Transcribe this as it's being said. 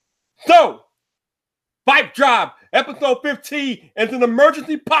Fight Drive, episode 15, is an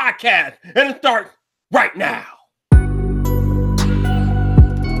emergency podcast, and it starts right now.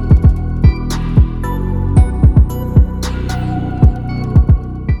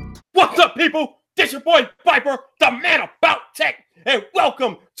 What's up, people? This your boy Viper, the man about tech, and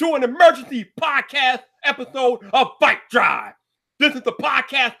welcome to an emergency podcast episode of Fight Drive. This is the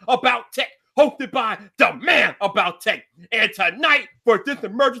podcast about tech, hosted by the man about tech. And tonight, for this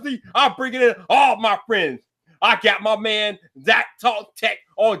emergency, I'm bringing in all my friends. I got my man, Zach Talk Tech,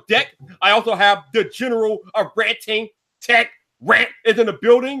 on deck. I also have the general of ranting. Tech Rant is in the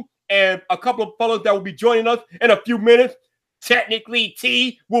building, and a couple of fellows that will be joining us in a few minutes. Technically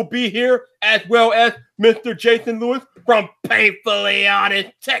T will be here, as well as Mr. Jason Lewis from Painfully Honest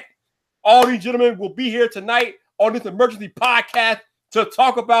Tech. All these gentlemen will be here tonight on this emergency podcast to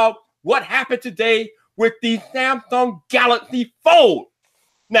talk about what happened today with the Samsung Galaxy Fold.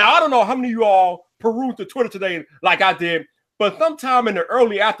 Now, I don't know how many of you all perused the Twitter today like I did, but sometime in the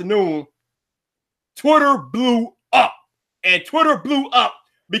early afternoon, Twitter blew up. And Twitter blew up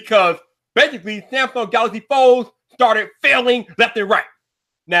because basically Samsung Galaxy Folds started failing left and right.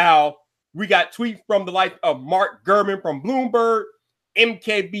 Now, we got tweets from the likes of Mark Gurman from Bloomberg,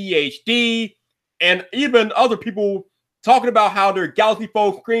 MKBHD, and even other people talking about how their Galaxy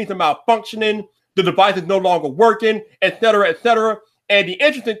Fold screens are malfunctioning, the device is no longer working, etc., etc. And the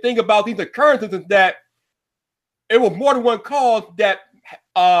interesting thing about these occurrences is that it was more than one cause that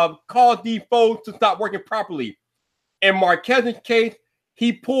caused these folds to stop working properly. In Marquez's case,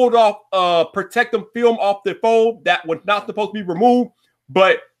 he pulled off protective film off the fold that was not supposed to be removed,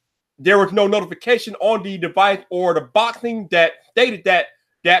 but there was no notification on the device or the boxing that stated that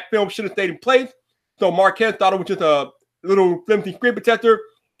that film should have stayed in place. So Marquez thought it was just a little flimsy screen protector.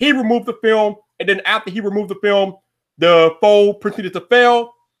 He removed the film, and then after he removed the film, the fold proceeded to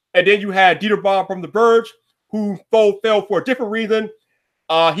fail. And then you had Dieter Bohn from The Verge, whose fold failed for a different reason.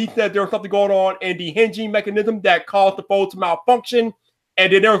 He said there was something going on in the hinging mechanism that caused the fold to malfunction.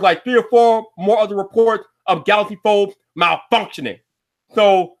 And then there was like 3 or 4 more other reports of Galaxy Fold malfunctioning.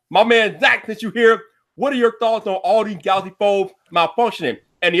 So, my man Zach, since you're here, what are your thoughts on all these Galaxy Folds malfunctioning?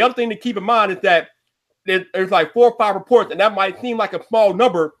 And the other thing to keep in mind is that there's like 4 or 5 reports, and that might seem like a small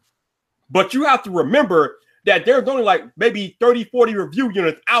number, but you have to remember that there's only like maybe 30, 40 review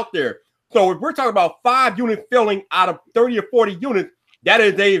units out there. So if we're talking about 5 units failing out of 30 or 40 units, that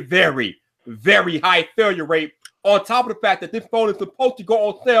is a very, very high failure rate, on top of the fact that this phone is supposed to go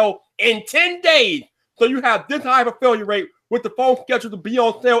on sale in 10 days. So you have this high of a failure rate with the phone scheduled to be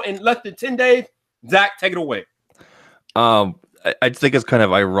on sale in less than 10 days. Zach, take it away. I think it's kind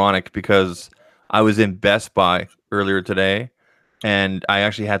of ironic because I was in Best Buy earlier today, and I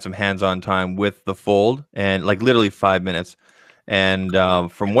actually had some hands-on time with the Fold, and like literally 5 minutes. And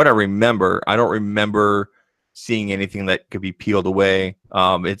from what I remember, I don't remember seeing anything that could be peeled away.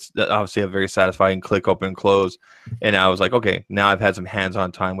 It's obviously a very satisfying click, open, close. And I was like, okay, now I've had some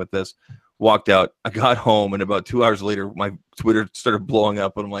hands-on time with this. Walked out, I got home, and about 2 hours later, my Twitter started blowing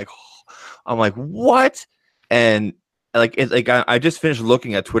up, and I'm like, what? And I just finished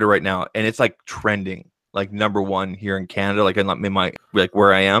looking at Twitter right now, and it's like trending, like #1 here in Canada, like in my like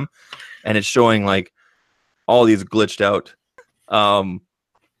where I am, and it's showing like all these glitched out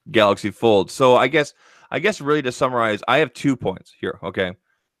Galaxy Fold. So I guess really to summarize, I have 2 points here. Okay,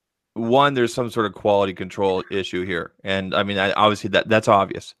 one, there's some sort of quality control issue here, and I mean, obviously that's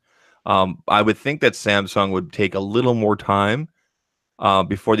obvious. I would think that Samsung would take a little more time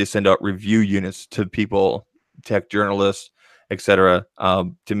before they send out review units to people, tech journalists, etc.,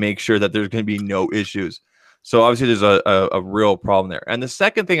 to make sure that there's going to be no issues. So obviously there's a real problem there. And the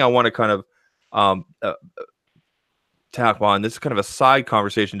second thing I want to kind of tap on, this is kind of a side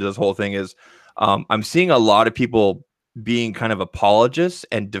conversation to this whole thing, is I'm seeing a lot of people being kind of apologists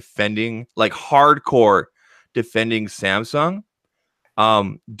and defending, like hardcore defending Samsung.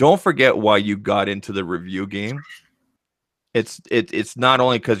 Don't forget why you got into the review game. It's not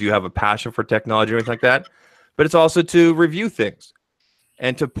only because you have a passion for technology or anything like that, but it's also to review things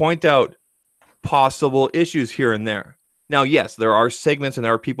and to point out possible issues here and there. Now, yes, there are segments and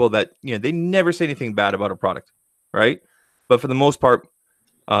there are people that, they never say anything bad about a product, right? But for the most part,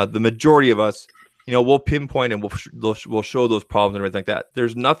 the majority of us, we'll pinpoint and we'll show those problems and everything like that.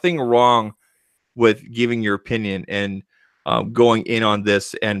 There's nothing wrong with giving your opinion and going in on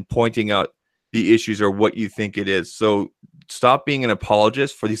this and pointing out the issues or what you think it is. So stop being an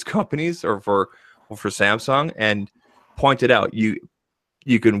apologist for these companies or for Samsung and point it out. You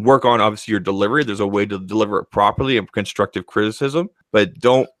can work on, obviously, your delivery. There's a way to deliver it properly and constructive criticism, but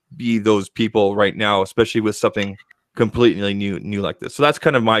don't be those people right now, especially with something completely new like this. So that's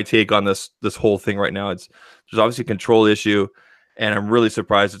kind of my take on this whole thing right now. There's obviously a control issue, and I'm really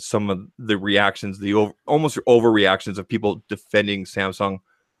surprised at some of the reactions, almost overreactions of people defending Samsung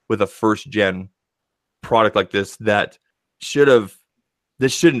with a first gen product like this that shouldn't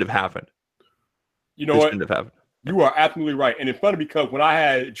have happened. You know what? You are absolutely right. And it's funny because when I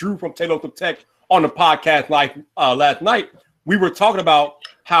had Drew from Taylor of Tech on the podcast last night, we were talking about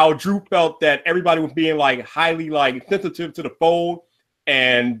how Drew felt that everybody was being like highly like sensitive to the Fold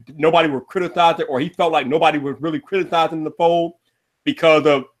and nobody would criticize it, or he felt like nobody was really criticizing the Fold because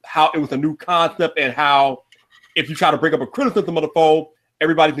of how it was a new concept and how if you try to bring up a criticism of the Fold,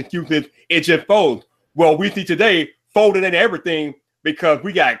 everybody's excuses, it just folds. Well, we see today folded in everything because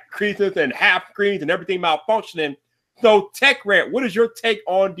we got creases and half screens and everything malfunctioning. So Tech Rant, what is your take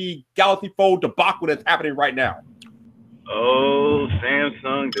on the Galaxy Fold debacle that's happening right now? Oh,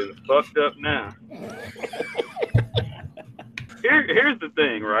 Samsung is fucked up now. Here's the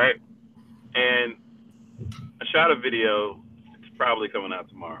thing, right? And I shot a video. It's probably coming out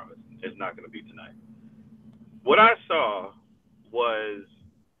tomorrow. It's not going to be tonight. What I saw was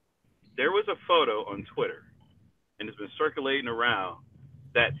there was a photo on Twitter, and it's been circulating around,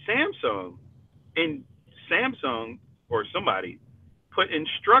 that Samsung or somebody put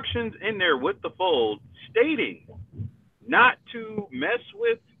instructions in there with the Fold stating not to mess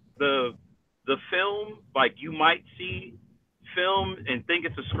with the film. Like, you might see film and think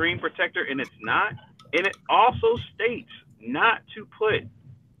it's a screen protector and it's not. And it also states not to put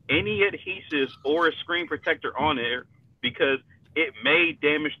any adhesive or a screen protector on there because it may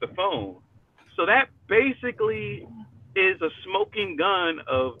damage the phone. So that basically is a smoking gun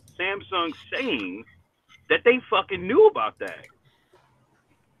of Samsung saying that they fucking knew about that.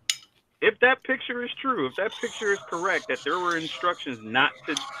 If that picture is true, if that picture is correct, that there were instructions not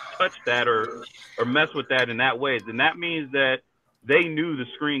to touch that or mess with that in that way, then that means that they knew the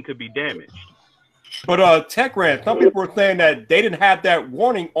screen could be damaged. But Tech Rant, some people were saying that they didn't have that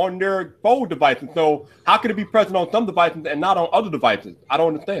warning on their Fold devices. So how could it be present on some devices and not on other devices? I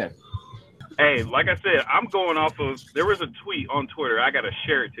don't understand. Hey, like I said, I'm going off of, there was a tweet on Twitter. I got to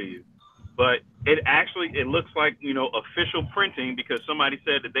share it to you. But it looks like, official printing, because somebody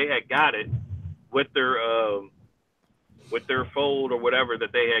said that they had got it with their Fold or whatever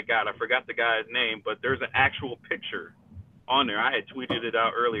that they had got. I forgot the guy's name, but there's an actual picture on there. I had tweeted it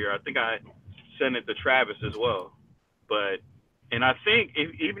out earlier. I think I sent it to Travis as well. And I think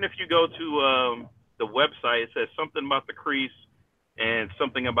even if you go to the website, it says something about the crease and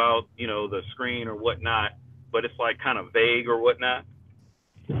something about, the screen or whatnot, but it's like kind of vague or whatnot.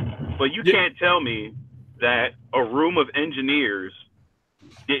 But you can't tell me that a room of engineers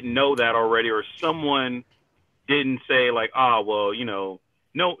didn't know that already, or someone didn't say like, no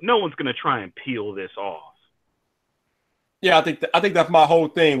one's going to try and peel this off. Yeah, I think that's my whole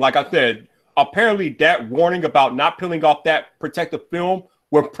thing. Like I said, apparently that warning about not peeling off that protective film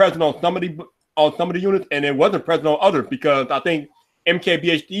was present on some of the units, and it wasn't present on others, because I think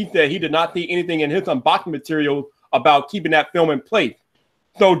MKBHD said he did not see anything in his unboxing material about keeping that film in place.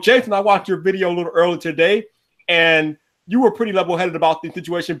 So, Jason, I watched your video a little earlier today, and you were pretty level-headed about the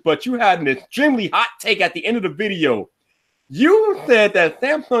situation, but you had an extremely hot take at the end of the video. You said that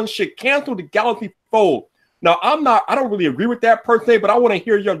Samsung should cancel the Galaxy Fold. Now, I don't really agree with that per se, but I want to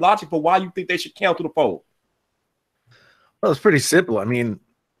hear your logic for why you think they should cancel the Fold. Well, it's pretty simple. I mean,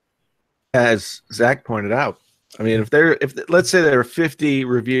 as Zach pointed out, if let's say there are 50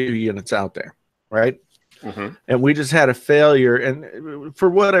 review units out there, right? Mm-hmm. And we just had a failure, and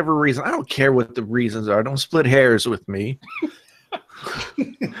for whatever reason, I don't care what the reasons are. Don't split hairs with me.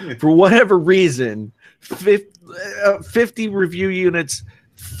 For whatever reason, 50 review units,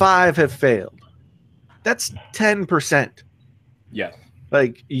 5 have failed. That's 10%. Yes.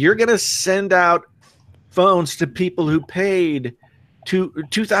 Like, you're going to send out phones to people who paid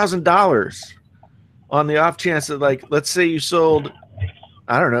 $2,000 on the off chance that, like, let's say you sold,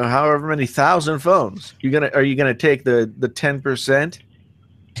 I don't know, however many thousand phones. Are you gonna take the 10%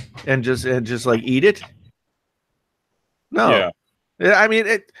 and just like eat it? No.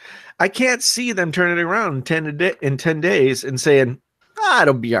 Yeah. I can't see them turning it around in 10 days and saying,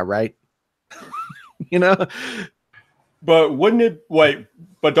 it'll be all right. But wouldn't it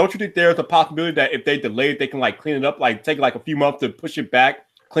but don't you think there's a possibility that if they delay it, they can like clean it up, like take like a few months to push it back,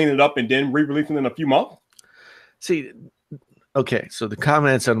 clean it up, and then re-release it in a few months? See, okay, so the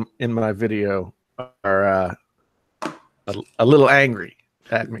comments in my video are a little angry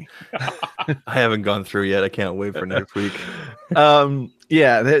at me. I haven't gone through yet. I can't wait for next week.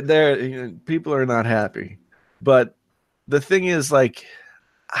 Yeah, they're people are not happy. But the thing is, like,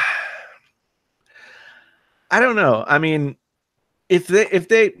 I don't know. I mean, if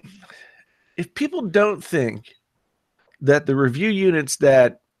people don't think that the review units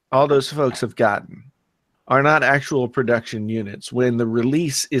that all those folks have gotten are not actual production units when the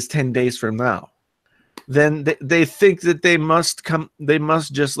release is 10 days from now, then they think that they must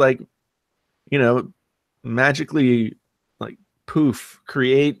just like, magically like poof,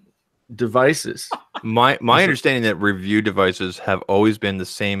 create devices. My understanding that review devices have always been the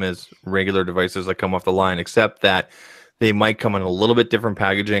same as regular devices that come off the line, except that they might come in a little bit different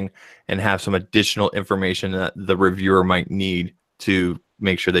packaging and have some additional information that the reviewer might need to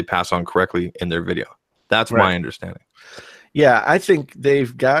make sure they pass on correctly in their video. That's my understanding. Yeah, I think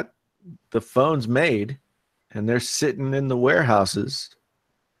they've got the phones made and they're sitting in the warehouses,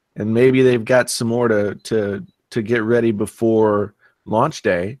 and maybe they've got some more to get ready before launch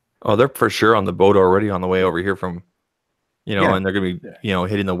day. Oh, they're for sure on the boat already on the way over here from, and they're going to be,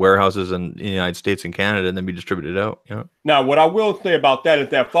 hitting the warehouses in the United States and Canada and then be distributed out. Now, what I will say about that is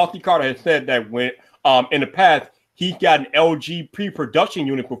that Frosty Carter has said that when in the past, he's got an LG pre-production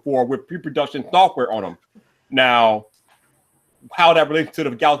unit before with pre-production software on them. Now, how that relates to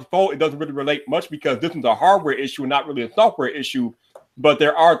the Galaxy Fold, it doesn't really relate much because this is a hardware issue and not really a software issue. But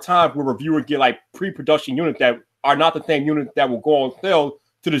there are times where reviewers get like pre-production units that are not the same units that will go on sale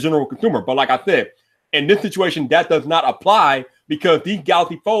to the general consumer. But like I said, in this situation, that does not apply because these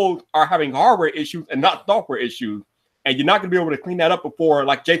Galaxy Folds are having hardware issues and not software issues. And you're not going to be able to clean that up before,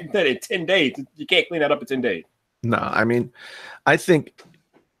 like Jason said, in 10 days. You can't clean that up in 10 days. No, I mean, I think,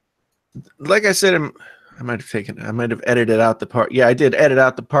 like I said, I might have edited out the part. Yeah, I did edit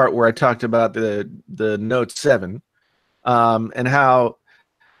out the part where I talked about the Note 7 and how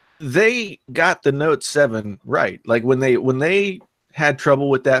they got the Note 7 right. Like when they had trouble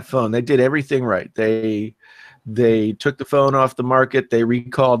with that phone, they did everything right. They took the phone off the market, they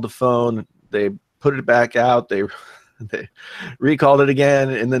recalled the phone, they put it back out, they recalled it again,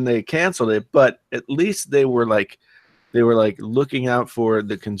 and then they canceled it. But at least they were like looking out for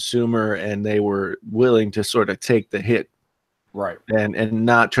the consumer, and they were willing to sort of take the hit, right? And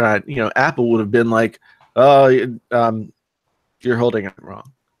not try. Apple would have been like, "Oh, you're holding it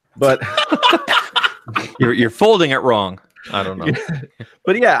wrong," but you're folding it wrong. I don't know.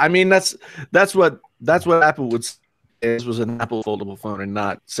 But yeah, I mean that's what Apple would say. This was an Apple foldable phone and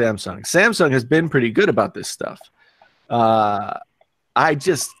not Samsung. Samsung has been pretty good about this stuff. I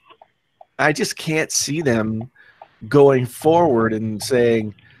just can't see them going forward and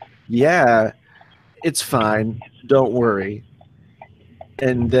saying, "Yeah, it's fine, don't worry."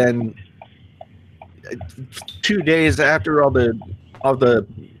 And then 2 days after all the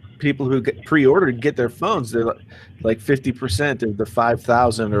people who pre-ordered get their phones, they're like 50% of the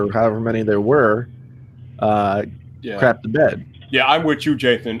 5,000 or however many there were crap the bed. Yeah, I'm with you,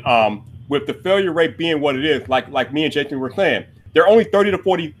 Jason. With the failure rate being what it is, like me and Jason were saying, there are only 30 to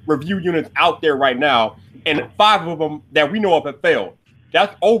 40 review units out there right now, and 5 of them that we know of have failed.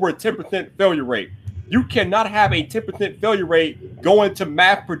 That's over a 10% failure rate. You cannot have a 10% failure rate going to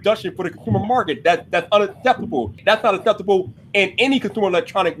mass production for the consumer market. That's unacceptable. That's not acceptable in any consumer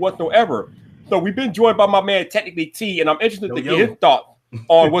electronic whatsoever. So we've been joined by my man Technically T, and I'm interested to get his thoughts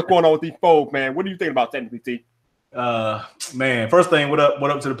on what's going on with these folks, man. What do you think about Technically T? Man, first thing, what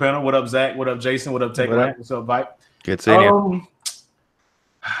up to the panel? What up, Zach? What up, Jason? What up, Tech? What's up, Vipe? Good seeing you.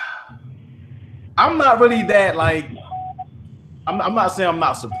 I'm not really that like. I'm not saying I'm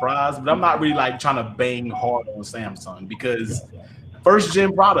not surprised, but I'm not really like trying to bang hard on Samsung because first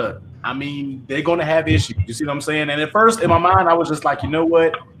gen product. I mean, they're going to have issues. You see what I'm saying? And at first, in my mind, I was just like, you know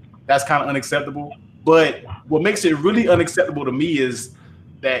what? That's kind of unacceptable. But what makes it really unacceptable to me is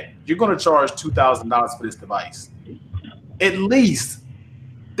that you're going to charge $2,000 for this device. At least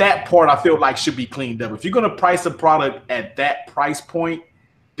that part I feel like should be cleaned up. If you're going to price a product at that price point,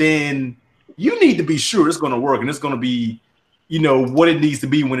 then you need to be sure it's going to work and it's going to be, what it needs to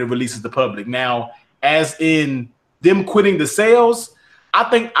be when it releases to the public. Now, as in them quitting the sales, I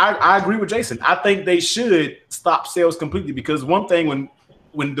think I agree with Jason. I think they should stop sales completely because one thing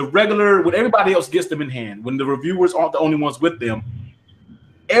when everybody else gets them in hand, when the reviewers aren't the only ones with them,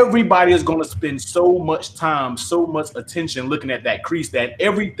 everybody is going to spend so much time, so much attention looking at that crease that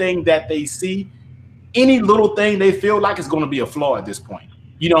everything that they see, any little thing they feel like is going to be a flaw at this point.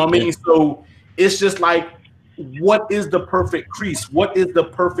 You know what I mean? Yeah. So it's just like, what is the perfect crease? What is the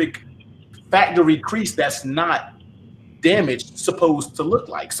perfect factory crease that's not damaged supposed to look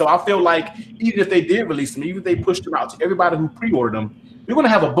like? So I feel like even if they did release them, even if they pushed them out to everybody who pre-ordered them, you're going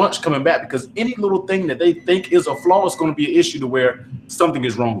to have a bunch coming back because any little thing that they think is a flaw is going to be an issue to where something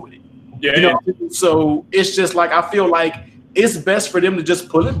is wrong with it. Yeah. So it's just like, I feel like it's best for them to just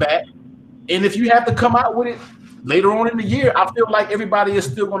pull it back, And if you have to come out with it later on in the year, I feel like everybody is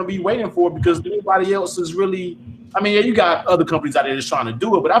still going to be waiting for it because nobody else is really. I mean, yeah, you got other companies out there just trying to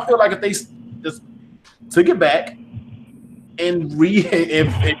do it, but I feel like if they just took it back and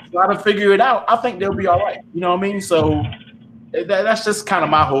if try to figure it out, I think they'll be all right. You know what I mean? So that's just kind of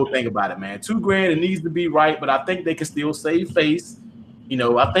my whole thing about it, man. $2,000, it needs to be right, but I think they can still save face. You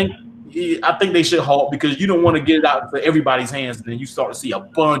know, I think they should halt because you don't want to get it out to everybody's hands, and then you start to see a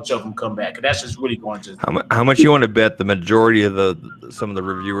bunch of them come back. And that's just really going to. How much you want to bet the majority of some of the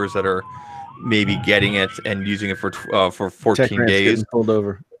reviewers that are maybe getting it and using it for 14 days pulled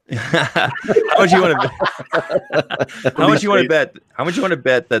over? How much you want to? How much you want to bet? How much you want to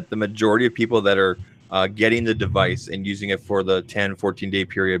bet that the majority of people that are getting the device and using it for the 10-14 day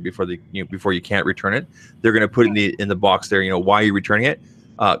period before before you can't return it, they're going to put in the box there. You know, why are you returning it?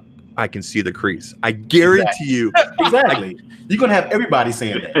 I can see the crease. I guarantee you. Exactly. You're going to have everybody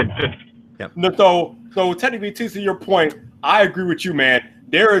saying that. Yep. No, so technically, to your point, I agree with you, man.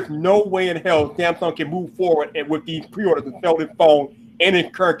 There is no way in hell Samsung can move forward with these pre-orders and sell this phone in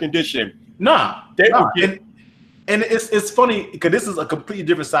its current condition. Nah. And it's funny because this is a completely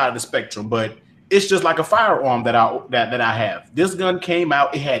different side of the spectrum, but it's just like a firearm that I have. This gun came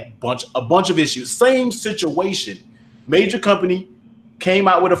out, it had a bunch of issues. Same situation. Major company came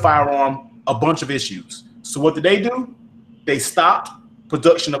out with a firearm, a bunch of issues. So what did they do? They stopped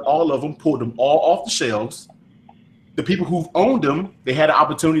production of all of them, pulled them all off the shelves. The people who've owned them, they had an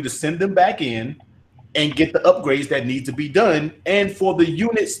opportunity to send them back in and get the upgrades that need to be done. And for the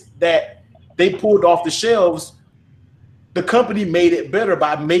units that they pulled off the shelves, the company made it better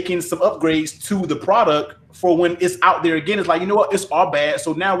by making some upgrades to the product for when it's out there again. It's like, you know what, it's our bad.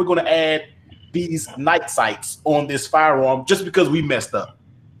 So now we're going to add these night sights on this firearm just because we messed up.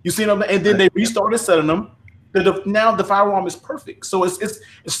 You see them? And then they restarted selling them. Now the firearm is perfect. So it's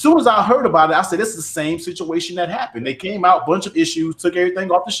as soon as I heard about it, I said, this is the same situation that happened. They came out, bunch of issues, took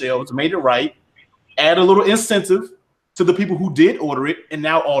everything off the shelves, made it right, add a little incentive to the people who did order it, and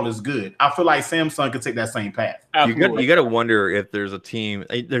now all is good. I feel like Samsung could take that same path. You got to wonder if there's a team.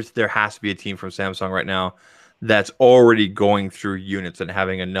 There has to be a team from Samsung right now that's already going through units and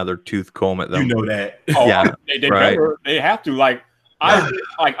having another tooth comb at them. You know that? Oh, yeah, right. They have to. Like I'm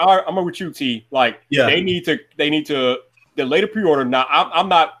with you, T. Like, yeah, they need to delay the pre-order. Now, I'm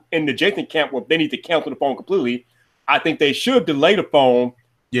not in the Jason camp where they need to cancel the phone completely. I think they should delay the phone.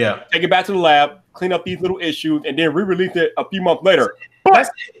 Yeah, take it back to the lab, clean up these little issues, and then re-release it a few months later.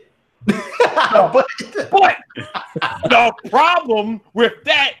 But the problem with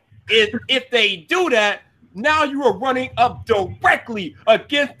that is if they do that, now you are running up directly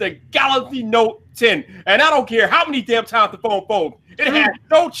against the Galaxy Note 10. And I don't care how many damn times the phone folds. It has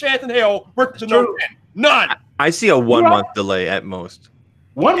no chance in hell versus the Note 10. None. I see a 1 month delay at most.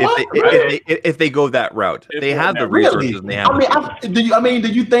 1 month? If they go that route. They have the resources and they have do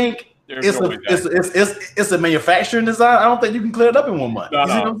you think it's a manufacturing design? I don't think you can clear it up in 1 month. You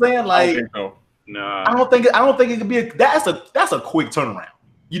see what I'm saying? Like, no. I don't think it could be that's a quick turnaround.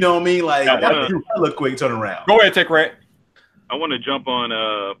 You know what I mean? Like, that's a quick turnaround. Go ahead, Tech Rant. I want to jump on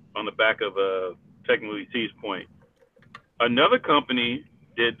the back of technically T's point. Another company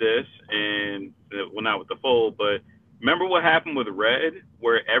did this, and well, not with the Fold, but remember what happened with Red,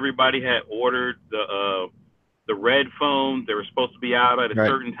 where everybody had ordered the Red phone. They were supposed to be out at a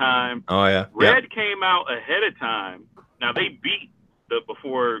certain time. Oh yeah. Red came out ahead of time. Now they beat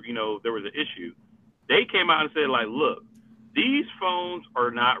before there was an issue. They came out and said, like, look, these phones are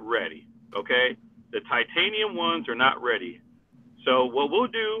not ready. Okay, the titanium ones are not ready. So what we'll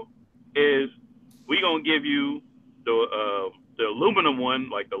do is we're gonna give you the aluminum one,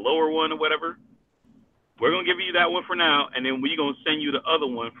 like the lower one or whatever. We're gonna give you that one for now, and then we're gonna send you the other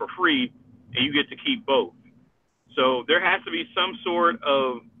one for free, and you get to keep both. So there has to be some sort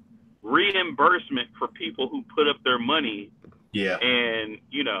of reimbursement for people who put up their money. Yeah. And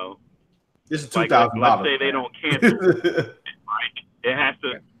this is $2,000. Let's say they don't cancel. Right? It has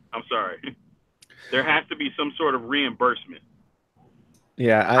to. I'm sorry. There has to be some sort of reimbursement.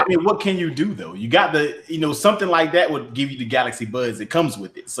 Yeah, I mean, what can you do though? You got something like that would give you the Galaxy Buds. It comes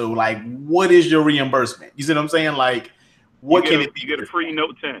with it. So, like, what is your reimbursement? You see what I'm saying? Like, what can it be? You get a free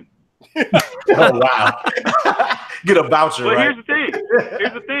Note 10. Oh wow! Get a voucher. But right?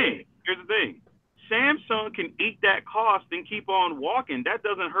 Here's the thing. Samsung can eat that cost and keep on walking. That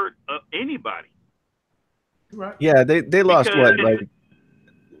doesn't hurt anybody. Right. Yeah, they lost what? Like,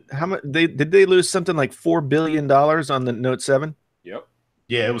 how much? Did they lose something like $4 billion on the Note 7? Yep.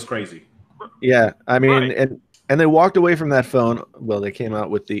 Yeah, it was crazy. Yeah, I mean, and they walked away from that phone. Well, they came out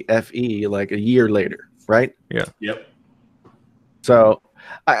with the FE like a year later, right? Yeah. Yep. So,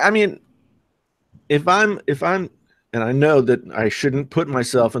 I mean, if I'm, and I know that I shouldn't put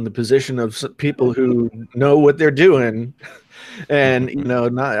myself in the position of people who know what they're doing, and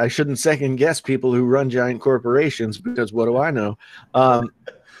I shouldn't second guess people who run giant corporations, because what do I know?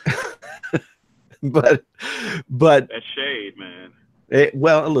 But That's shade, man.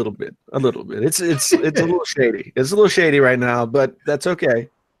 Well, a little bit. It's a little shady. It's a little shady right now, but that's okay.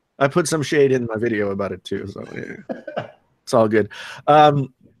 I put some shade in my video about it too, so yeah. It's all good.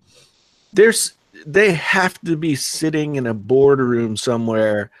 They have to be sitting in a boardroom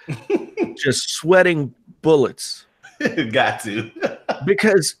somewhere, just sweating bullets. Got to.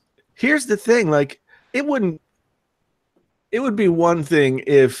 Because here's the thing: like, it would be one thing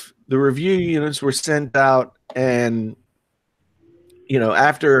if the review units were sent out and,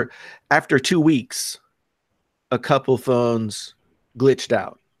 after 2 weeks, a couple phones glitched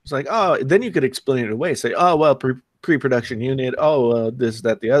out. It's like, oh, then you could explain it away. Say, oh, well, pre-production unit. Oh, this,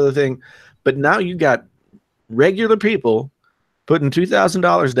 that, the other thing. But now you got regular people putting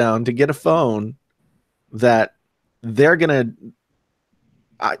 $2,000 down to get a phone that they're gonna.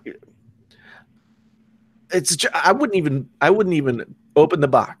 I wouldn't even open the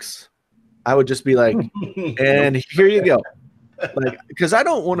box. I would just be like, and here you go. Like, because I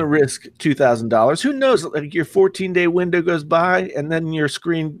don't want to risk $2,000. Who knows? Like, your 14-day window goes by and then your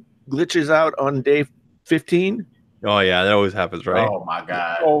screen glitches out on day 15. Oh yeah, that always happens, right? Oh my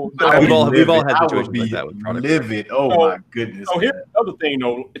god. We've all had situations like that with product. Livid. Oh my goodness. So here's another thing,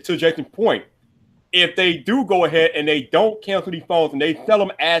 though, to Jason's point. If they do go ahead and they don't cancel these phones and they sell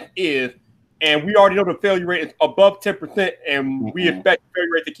them as is, and we already know the failure rate is above 10%, and we expect the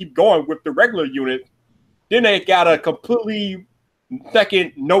failure rate to keep going with the regular units, then they got a completely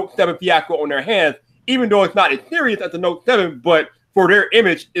second Note 7 fiasco on their hands, even though it's not as serious as the Note 7, but for their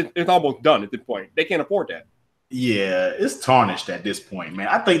image, it's almost done at this point. They can't afford that. Yeah, it's tarnished at this point, man.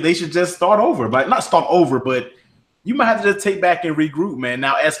 I think they should just start over. But not start over, but you might have to just take back and regroup, man.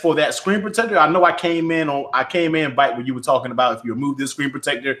 Now, as for that screen protector, I know I came in Bite, when you were talking about if you remove this screen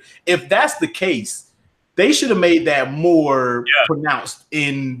protector. If that's the case, they should have made that more pronounced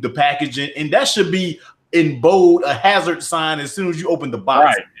in the packaging, and that should be in bold, a hazard sign as soon as you open the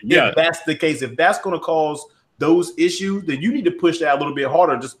box. Right. Yeah. If that's the case, if that's going to cause those issues, then you need to push that a little bit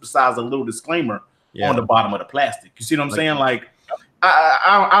harder, just besides a little disclaimer on the bottom of the plastic. You see what I'm saying? Like,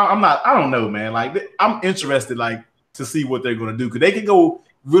 I don't know, man. Like, I'm interested, like, to see what they're going to do, because they can go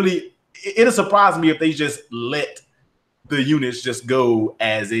really. It'll surprise me if they just let the units just go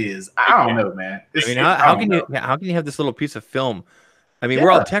as is. I don't know, man. I mean, how can you have this little piece of film? I mean,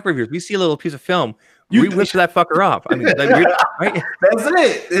 we're all tech reviewers. We see a little piece of film. We whip that fucker off. I mean, right? That's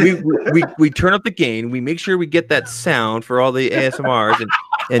it. We turn up the gain. We make sure we get that sound for all the ASMRs,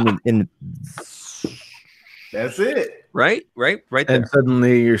 and that's it. Right there. And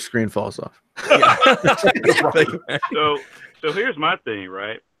suddenly your screen falls off. So here's my thing,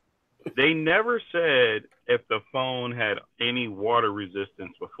 right? They never said if the phone had any water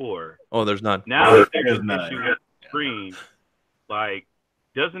resistance before. Oh, there's none. Now there's none. Screen, like,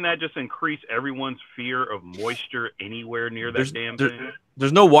 doesn't that just increase everyone's fear of moisture anywhere near that damn thing?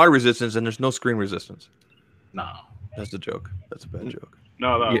 There's no water resistance and there's no screen resistance. No. That's a joke. That's a bad joke.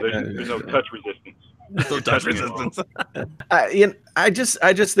 No, there's no touch resistance. No touch resistance. I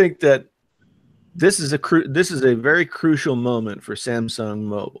just think that this is a very crucial moment for Samsung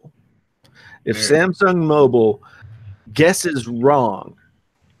Mobile. If Samsung Mobile guesses wrong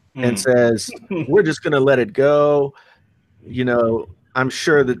and says, we're just going to let it go, I'm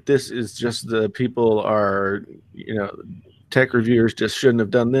sure that this is just the people are, tech reviewers just shouldn't have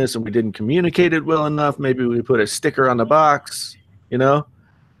done this and we didn't communicate it well enough. Maybe we put a sticker on the box,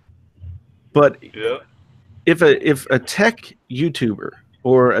 But if a tech YouTuber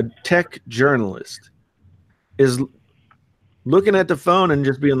or a tech journalist is looking at the phone and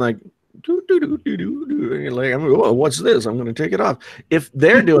just being like, like, oh, what's this? I'm going to take it off. If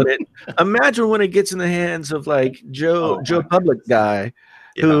they're doing it, imagine when it gets in the hands of like Joe Public guy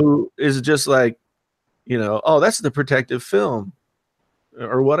who is just like, oh, that's the protective film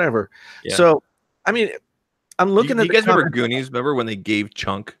or whatever. Yeah. So, I mean, I'm looking at. You guys remember Goonies? Remember when they gave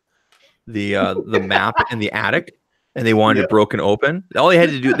Chunk the map in the attic? And they wanted it broken open. All they had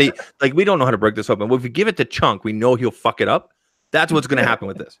to do, we don't know how to break this open. Well, if we give it to Chunk, we know he'll fuck it up. That's what's going to happen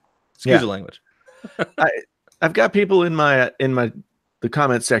with this. Excuse the language. I've got people in the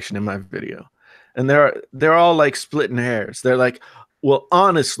comment section in my video, and they're all like splitting hairs. They're like, well,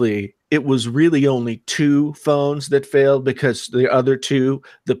 honestly, it was really only 2 phones that failed because the other 2,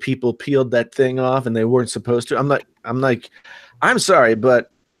 the people peeled that thing off and they weren't supposed to. I'm like, I'm sorry,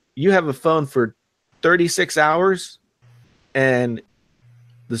 but you have a phone for 36 hours and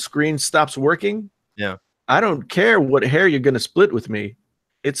the screen stops working Yeah. I don't care what hair you're going to split with me.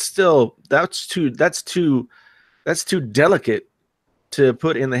 It's still that's too delicate to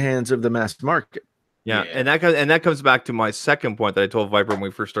put in the hands of the mass market. Yeah. And that comes back to my second point that I told Viper when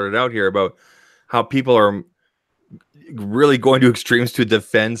we first started out here about how people are really going to extremes to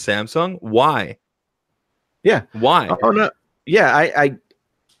defend Samsung. Why? Yeah. Why? Oh no. Yeah,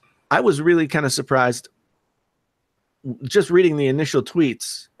 I was really kind of surprised just reading the initial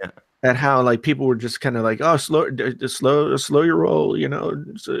tweets at how like people were just kind of like, oh, slow your roll, you know.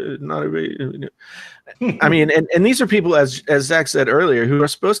 It's not a very, you know. I mean, and these are people, as Zach said earlier, who are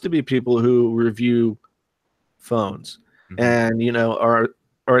supposed to be people who review phones and, you know, are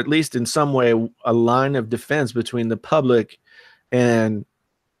or at least in some way a line of defense between the public and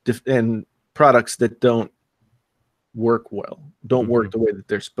products that don't work well, don't work the way that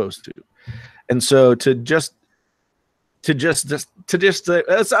they're supposed to. And so to just say,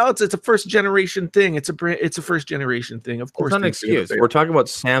 it's a first generation thing. It's a first generation thing. Of course, it's not an excuse. We're talking about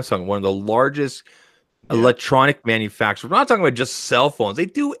Samsung, one of the largest electronic manufacturers. We're not talking about just cell phones. They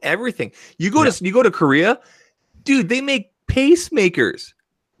do everything. You go to Korea, dude. They make pacemakers.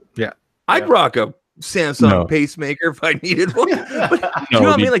 Yeah, I'd rock a Samsung pacemaker if I needed one. But you know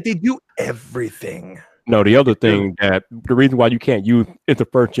what I mean? Like they do everything. No, the other thing that the reason why you can't use it's a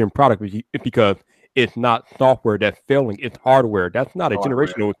first gen product is because it's not software that's failing, it's hardware. That's not a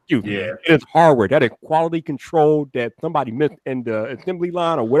generational excuse. Yeah. It's hardware. That is quality control that somebody missed in the assembly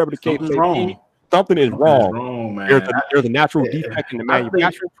line or whatever the case may be. Something is wrong. Man. There's a natural defect in the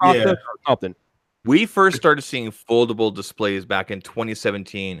manufacturing process or something. We first started seeing foldable displays back in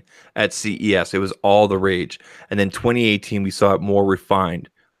 2017 at CES. It was all the rage. And then 2018, we saw it more refined.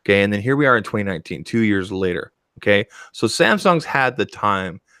 Okay. And then here we are in 2019, 2 years later. Okay. So Samsung's had the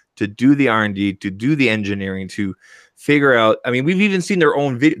time to do the R&D, to do the engineering, to figure out. I mean, we've even seen their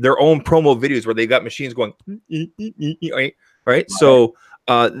own promo videos where they got machines going, right? So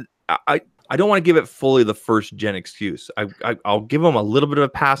I don't want to give it fully the first gen excuse. I'll give them a little bit of a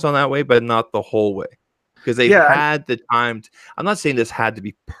pass on that way, but not the whole way, because they've had the time. I'm not saying this had to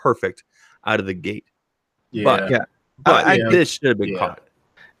be perfect out of the gate, but this should have been caught.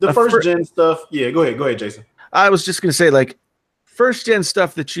 The first gen stuff. Yeah, go ahead, Jason. I was just gonna say, like, first gen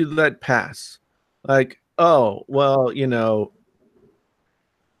stuff that you let pass, like, oh well, you know,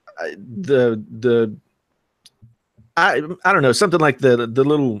 I don't know, something like the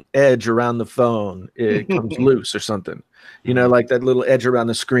little edge around the phone, it comes loose or something, you know, like that little edge around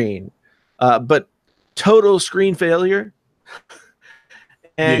the screen, but total screen failure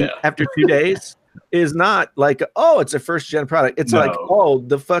and after 2 days is not like, oh, it's a first gen product. It's like, oh,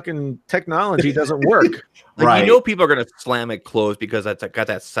 the fucking technology doesn't work. Like, you know, people are gonna slam it closed because that's got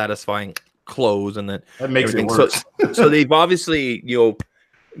that satisfying close, and that makes it worse. So they've obviously, you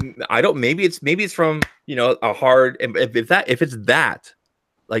know, maybe it's from, you know, a hard, if it's that,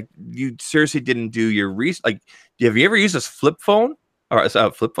 like, you seriously didn't do your research. Like, have you ever used a flip phone or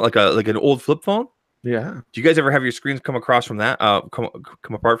a flip, like an old flip phone? Yeah. Do you guys ever have your screens come across from that? Come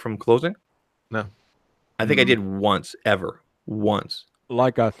apart from closing? No. I think I did once.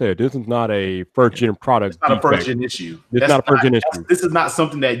 Like I said, this is not a first gen product. It's not a first gen issue. It's not a first gen issue. This is not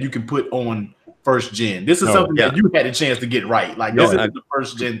something that you can put on first gen. This is something that you had a chance to get right. Like, this is the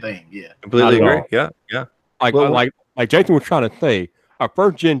first gen thing. Yeah. Completely agree. Yeah. Like Jason was trying to say, a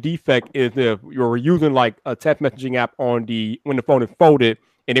first gen defect is if you're using like a text messaging app when the phone is folded,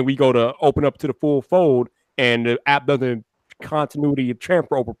 and then we go to open up to the full fold and the app doesn't continuity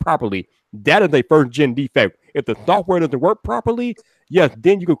transfer over properly. That is a first gen defect. If the software doesn't work properly, yes,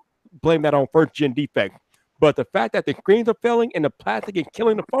 then you could blame that on first gen defect. But the fact that the screens are failing and the plastic is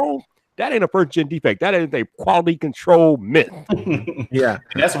killing the phone, that ain't a first gen defect. That is a quality control myth. Yeah.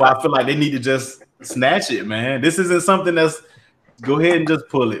 And that's why I feel like they need to just snatch it, man. This isn't something that's, go ahead and just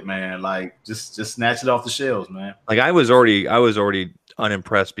pull it, man. Like, just snatch it off the shelves, man. Like, I was already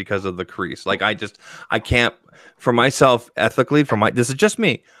unimpressed because of the crease. Like, I can't, for myself, ethically, this is just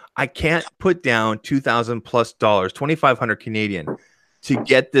me, I can't put down $2,000+ $2,500 Canadian to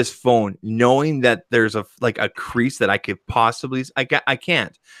get this phone, knowing that there's a crease that I could possibly, I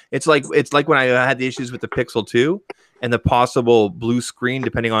can't. It's like when I had the issues with the Pixel 2 and the possible blue screen,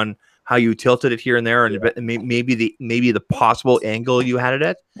 depending on how you tilted it here and there, and maybe the possible angle you had it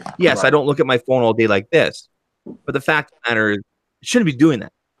at. Yes, right. I don't look at my phone all day like this, but the fact of the matter is, it shouldn't be doing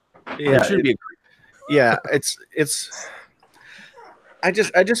that. Yeah, it shouldn't be. Yeah, it's. I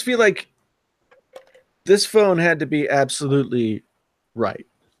just feel like this phone had to be absolutely right.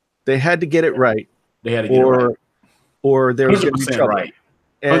 They had to get it right. They had to get it right. Or there was going to be trouble. Right.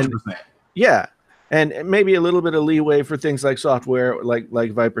 100%. Yeah. and maybe a little bit of leeway for things like software, like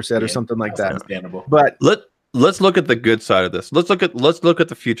Viper said, or something like that. Understandable. But let's look at the good side of this. Let's look at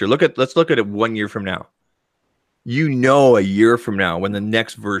the future. Let's look at it 1 year from now. You know, a year from now when the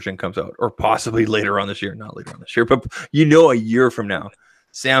next version comes out, or possibly later on this year, not later on this year, but you know, a year from now,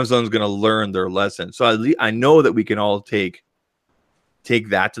 Samsung's going to learn their lesson. So I know that we can all take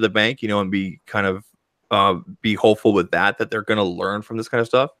that to the bank, you know, and be kind of be hopeful with that they're going to learn from this kind of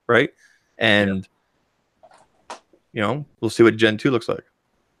stuff, right? And you know, we'll see what Gen 2 looks like.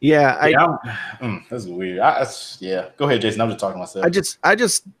 Yeah, that's weird. Go ahead, Jason. I'm just talking to myself.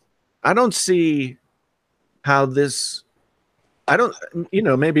 I don't see how this. I don't, you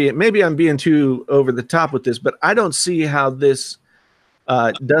know, maybe I'm being too over the top with this, but I don't see how this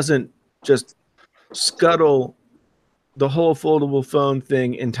doesn't just scuttle the whole foldable phone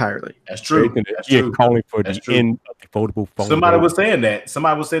thing entirely. That's true. That's true. Calling for the end of the foldable phone. Somebody was saying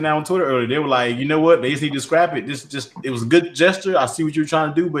that on Twitter earlier. They were like, you know what? They just need to scrap it. It was a good gesture. I see what you're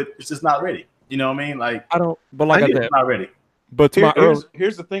trying to do, but it's just not ready. You know what I mean? Like, I don't. But like I said, it's not ready. But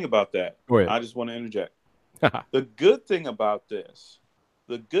here's the thing about that. Go ahead. I just want to interject. The good thing about this,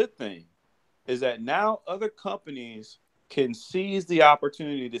 is that now other companies can seize the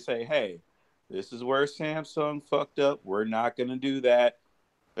opportunity to say, hey, this is where Samsung fucked up. We're not going to do that.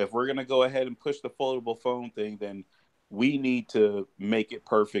 If we're going to go ahead and push the foldable phone thing, then we need to make it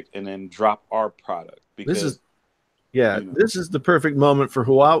perfect and then drop our product. Because this is the perfect moment for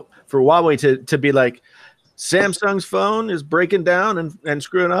Huawei to be like, Samsung's phone is breaking down and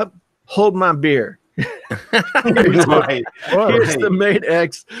screwing up. Hold my beer. Right. Here's the Mate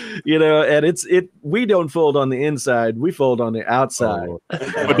X, you know, and we don't fold on the inside, we fold on the outside. But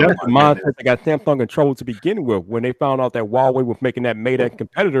that's the mindset that got Samsung in trouble to begin with. When they found out that Huawei was making that Mate X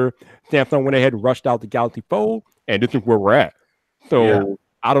competitor, Samsung went ahead and rushed out the Galaxy Fold, and this is where we're at. So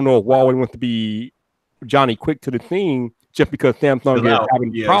I don't know if Huawei wants to be Johnny Quick to the scene just because Samsung is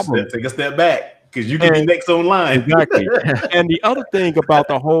having problems. Take a step back. Because you can be next online. Exactly. And the other thing about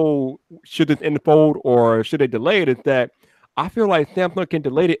the whole should it end the fold or should they delay it is that I feel like Samsung can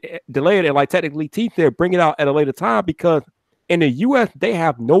delay it and like technically T said, bring it out at a later time because in the US they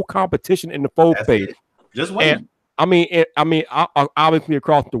have no competition in the fold space. Just wait. And, I mean, obviously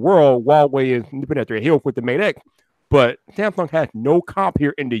across the world, Huawei is nipping at their heels with the Mate X, but Samsung has no comp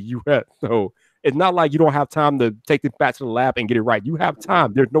here in the US. So it's not like you don't have time to take this back to the lab and get it right. You have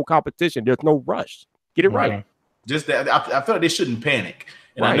time. There's no competition. There's no rush. Get it right. Just that I feel like they shouldn't panic.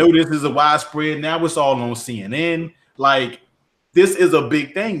 And I know this is a widespread. Now it's all on CNN. Like, this is a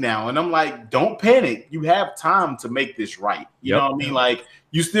big thing now. And I'm like, don't panic. You have time to make this right. You know what I mean? Like,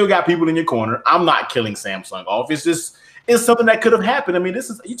 you still got people in your corner. I'm not killing Samsung off. It's just, it's something that could have happened. I mean,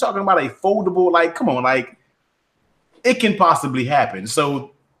 you're talking about a foldable, like, come on, like, it can possibly happen.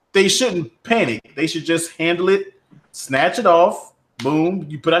 So they shouldn't panic. They should just handle it, snatch it off, boom,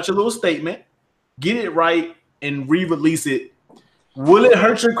 you put out your little statement, get it right, and re-release it. Will it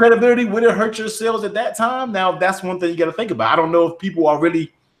hurt your credibility? Will it hurt your sales at that time? Now, that's one thing you got to think about. I don't know if people are willing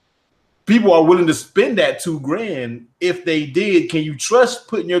to spend that $2,000. If they did, can you trust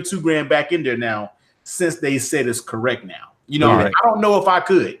putting your $2,000 back in there now since they said it's correct now? You know, I don't know if I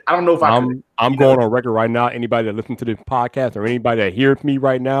could. I'm going on record right now. Anybody that listens to this podcast or anybody that hears me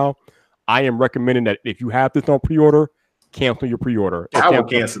right now, I am recommending that if you have this on pre-order, cancel your pre-order. I will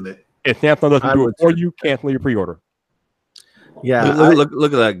cancel it. If Samsung doesn't do it for you, cancel your pre-order. Yeah,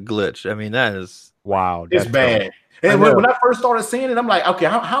 look at that glitch. I mean, that is wow. It's bad. And when I first started seeing it, I'm like, okay,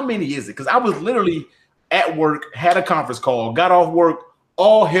 how many is it? Because I was literally at work, had a conference call, got off work,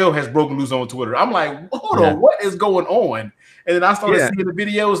 all hell has broken loose on Twitter. I'm like, hold on, what is going on? And then I started seeing the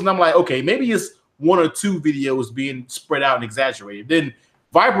videos, and I'm like, okay, maybe it's 1 or 2 videos being spread out and exaggerated. Then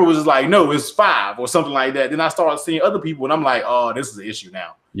Viper was like, no, it's 5 or something like that. Then I started seeing other people, and I'm like, oh, this is an issue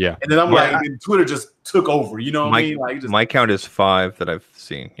now. Yeah. And then I'm like, and Twitter just took over. You know what I mean? Like, my count is 5 that I've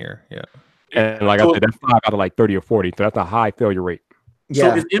seen here. Yeah. And like I said, that's 5 out of like 30 or 40. So that's a high failure rate.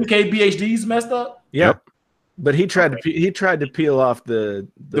 Yeah. So is MKBHD's messed up? Yep. But he tried to peel off the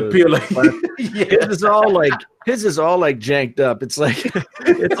peel. His is all like janked up. It's like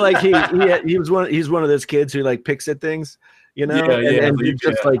he's one of those kids who like picks at things, you know, and he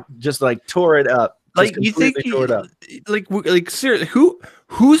just tore it up. Like you think like seriously,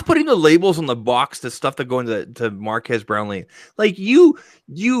 who's putting the labels on the box to stuff that go into Marquez Brownlee? Like you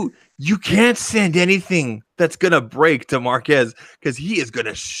can't send anything that's gonna break to Marquez because he is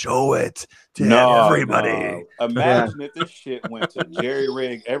gonna show it to everybody. No. Imagine if this shit went to Jerry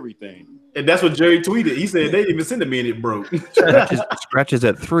Rig everything. And that's what Jerry tweeted. He said they didn't even send a minute, it broke. Scratches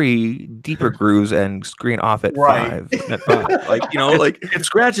at 3, deeper grooves, and screen off at 5. At 5. Like, you know, like it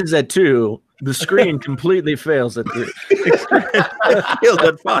scratches at 2. The screen completely fails at 3. It feels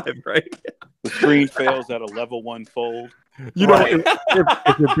at 5, right? The screen fails at a level 1 fold. You know,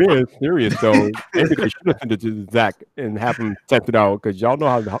 if you're being serious, though, maybe they should have sent it to Zach and have him test it out, because y'all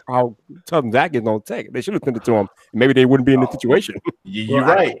know how tough Zach is on tech. They should have sent it to him. Maybe they wouldn't be in this situation. You're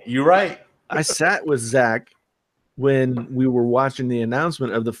right. You're right. I sat with Zach when we were watching the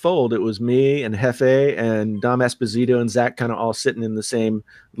announcement of the fold. It was me and Hefe and Dom Esposito and Zach kind of all sitting in the same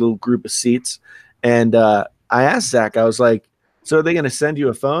little group of seats. And I asked Zach, I was like, so are they going to send you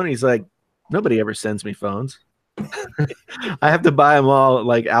a phone? He's like, nobody ever sends me phones. I have to buy them all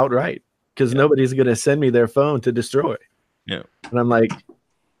like outright because nobody's going to send me their phone to destroy. Yeah. And I'm like,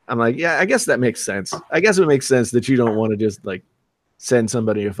 yeah, I guess that makes sense. I guess it makes sense that you don't want to just like send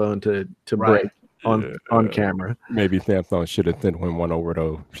somebody a phone to break on camera. Maybe Samsung should have sent him one over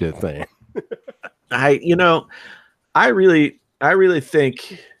to shit thing. I really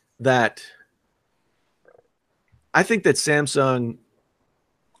think that Samsung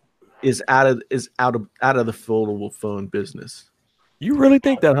is out of the foldable phone business. You really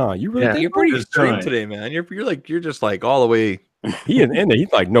think that, huh? You really think You're pretty extreme today, man. You're just like all the way. He is in there.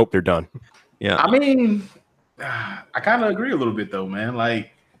 He's like, nope, they're done. Yeah. I mean, I kind of agree a little bit though, man.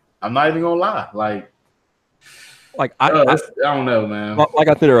 Like, I'm not even gonna lie. Like I don't know, man. Like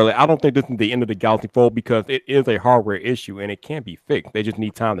I said earlier, I don't think this is the end of the Galaxy Fold because it is a hardware issue and it can't be fixed. They just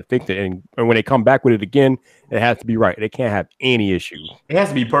need time to fix it. And when they come back with it again, it has to be right. They can't have any issues. It has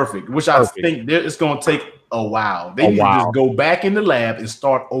to be perfect, which I think it's going to take a while. They need to just go back in the lab and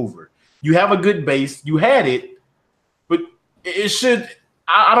start over. You have a good base. You had it, but it should.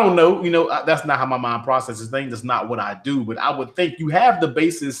 I don't know. You know, that's not how my mind processes things. That's not what I do. But I would think you have the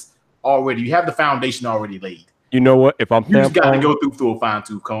basis already. You have the foundation already laid. You know what? If I'm you just got to go through a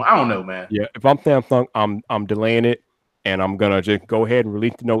fine-tooth comb. I don't know, man. Yeah, if I'm Samsung, I'm delaying it, and I'm gonna just go ahead and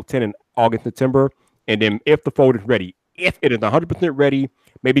release the Note 10 in August, September, and then if the fold is ready, if it is 100% ready,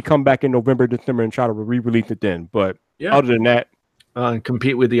 maybe come back in November, December, and try to re-release it then. But other than that,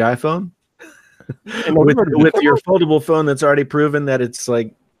 compete with the iPhone with your foldable phone that's already proven that it's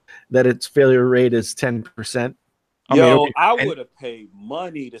like that its failure rate is 10%. I would have paid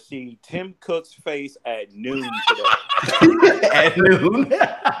money to see Tim Cook's face at noon today. At noon,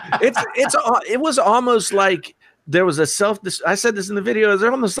 it was almost like there was a I said this in the video. There's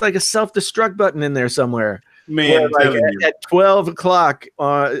almost like a self-destruct button in there somewhere. Man, like at 12 o'clock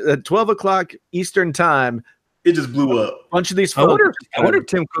Eastern time, it just blew up. A bunch of these phones. I wonder if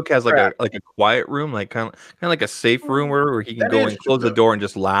Tim Cook has like a quiet room, like kind of like a safe room where he can go and close the door and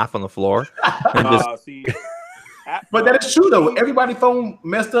just laugh on the floor. But that is true though. Everybody's phone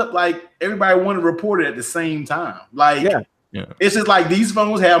messed up. Like everybody wanted to report it at the same time. Like it's just like these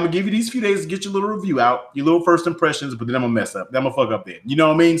phones have. I'm gonna give you these few days to get your little review out, your little first impressions, but then I'm gonna mess up. Then I'm gonna fuck up then. You know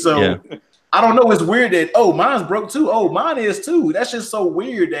what I mean? So I don't know. It's weird that mine's broke too. Oh, mine is too. That's just so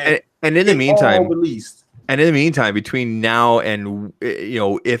weird that. And in the meantime, released. And in the meantime, between now and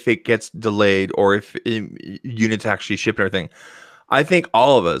if it gets delayed or if units actually ship and everything, I think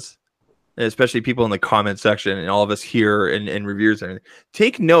all of us, especially people in the comment section and all of us here and reviewers and everything,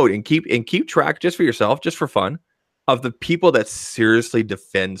 take note and keep track just for yourself, just for fun, of the people that seriously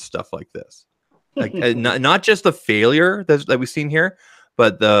defend stuff like this. Like not just the failure that we've seen here,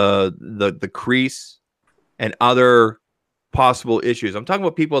 but the crease and other possible issues. I'm talking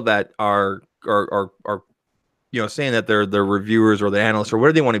about people that are saying that they're the reviewers or the analysts or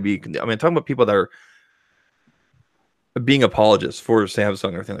whatever they want to be. I mean, I'm talking about people that are being apologists for Samsung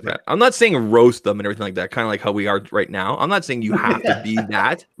and everything like that. I'm not saying roast them and everything like that, kind of like how we are right now. I'm not saying you have to be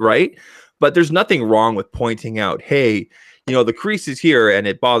that, right? But there's nothing wrong with pointing out, hey, the crease is here and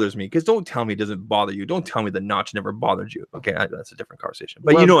it bothers me. Because don't tell me it doesn't bother you. Don't tell me the notch never bothered you. Okay, that's a different conversation.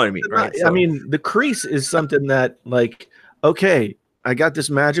 But you know what I mean, right? I mean, the crease is something that, like, okay, I got this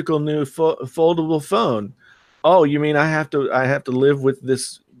magical new foldable phone. Oh, you mean I have to live with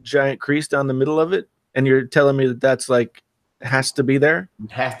this giant crease down the middle of it? And you're telling me that's like has to be there?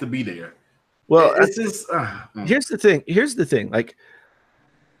 It has to be there. Well, it's just here's the thing. Like,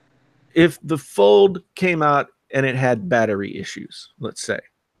 if the Fold came out and it had battery issues, let's say,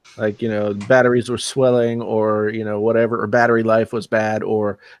 like batteries were swelling or whatever, or battery life was bad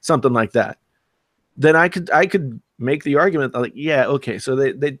or something like that, then I could make the argument like, yeah, okay, so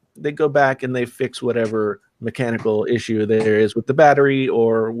they go back and they fix whatever mechanical issue there is with the battery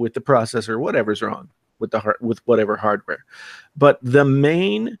or with the processor, whatever's wrong with whatever hardware. But the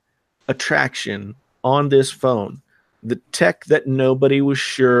main attraction on this phone, the tech that nobody was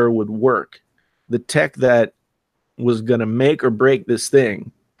sure would work, the tech that was going to make or break this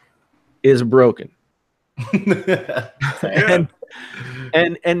thing, is broken.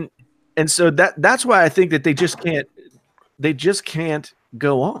 and And so that's why I think that they just can't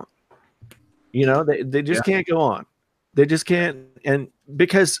go on. You know, they just can't go on. They just can't. And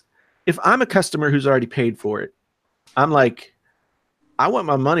because if I'm a customer who's already paid for it, I'm like, I want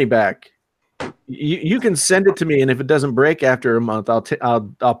my money back. You can send it to me, and if it doesn't break after a month, I'll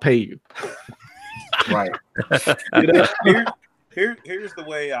pay you. Right. You know, here's the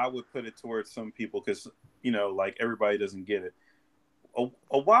way I would put it towards some people, because like everybody doesn't get it.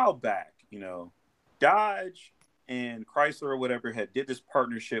 A while back, Dodge and Chrysler or whatever did this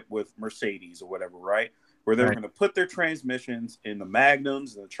partnership with Mercedes or whatever, right? Where they were going to put their transmissions in the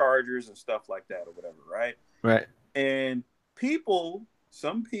Magnums and the Chargers and stuff like that or whatever, right? Right. And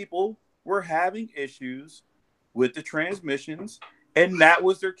some people were having issues with the transmissions, and that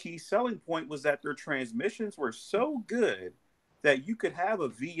was their key selling point, was that their transmissions were so good that you could have a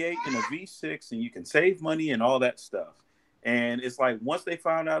V8 and a V6 and you can save money and all that stuff. And it's like, once they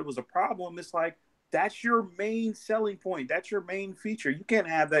found out it was a problem, it's like, that's your main selling point. That's your main feature. You can't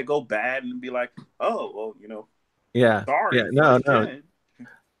have that go bad and be like, oh, well, yeah, sorry. Yeah, no.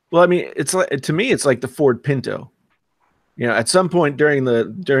 Well, I mean, it's like, to me, it's like the Ford Pinto. At some point during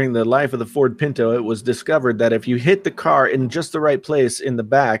the life of the Ford Pinto, it was discovered that if you hit the car in just the right place in the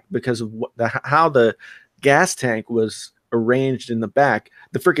back, because of how the gas tank was arranged in the back,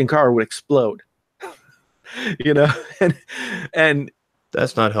 the freaking car would explode. And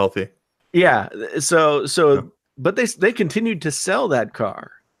that's not healthy. Yeah. So, but they continued to sell that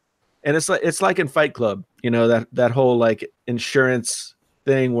car, and it's like in Fight Club, that whole like insurance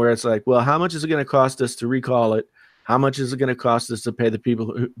thing where it's like, well, how much is it going to cost us to recall it? How much is it going to cost us to pay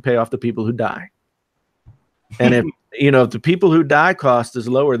off the people who die? And if if the people who die cost is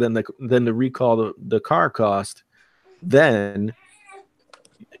lower than the recall the car cost, then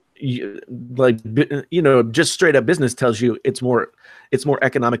just straight up business tells you it's more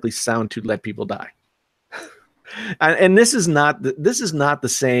economically sound to let people die. And this is not the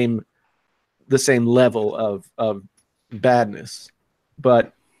same level of badness,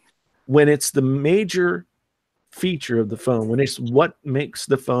 but when it's the major feature of the phone, when it's what makes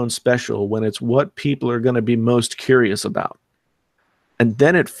the phone special, when it's what people are going to be most curious about, and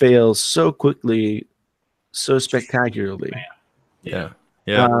then it fails so quickly, so spectacularly. Yeah.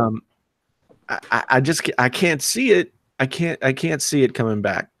 I can't see it. I can't see it coming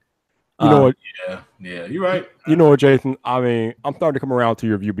back. You know what? Yeah, you're right. You know what, Jason? I mean, I'm starting to come around to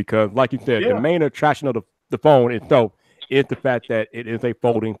your view because, like you said, the main attraction of the phone itself is the fact that it is a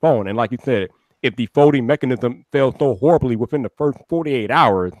folding phone. And like you said, if the folding mechanism fails so horribly within the first 48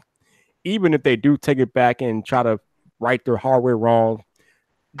 hours, even if they do take it back and try to right their hardware wrong,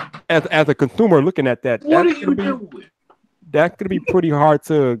 as a consumer looking at that, that's going to be pretty hard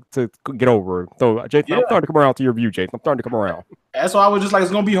to get over. So, Jason, I'm starting to come around to your view, Jason. I'm starting to come around. That's why I was just like,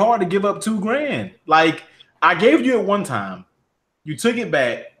 it's going to be hard to give up $2,000. Like, I gave you it one time. You took it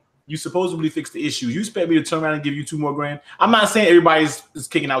back. You supposedly fixed the issue. You expect me to turn around and give you $2 more grand? I'm not saying everybody's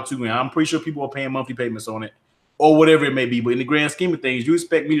kicking out $2,000. I'm pretty sure people are paying monthly payments on it or whatever it may be. But in the grand scheme of things, you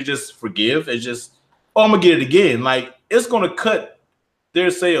expect me to just forgive and just, I'm going to get it again. Like, it's going to cut their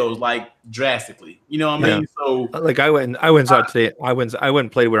sales like drastically. You know what I mean? So like I went and saw it today. I went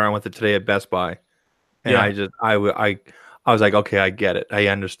and played around with it today at Best Buy. And I was like, okay, I get it. I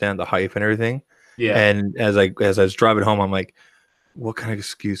understand the hype and everything. Yeah. And as I was driving home, I'm like, what kind of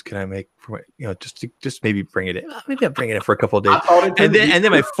excuse can I make for just maybe bring it in? Maybe I'll bring it in for a couple of days. And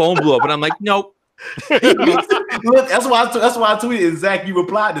then my phone blew up, and I'm like, nope. Look, that's why I tweeted, and Zach, you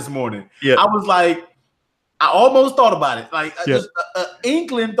replied this morning. Yeah. I was like, I almost thought about it. Like just an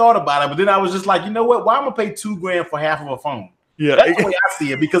inkling thought about it, but then I was just like, you know what? Why am I pay $2,000 for half of a phone? Yeah, that's the way I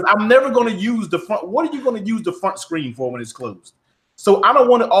see it, because I'm never going to use the front. What are you going to use the front screen for when it's closed? So I don't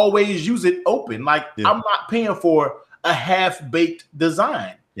want to always use it open. Like I'm not paying for a half-baked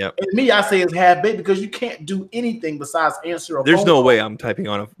design. Yeah. And me, I say it's half-baked because you can't do anything besides answer a phone. There's no way I'm typing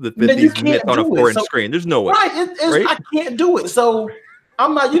on these minutes on a foreign screen. There's no way. Right. I can't do it. So you're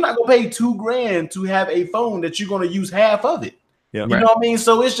not gonna pay $2,000 to have a phone that you're gonna use half of it. Yeah. You know what I mean?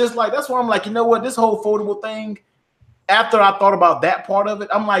 So it's just like, that's why I'm like, you know what, this whole foldable thing, after I thought about that part of it,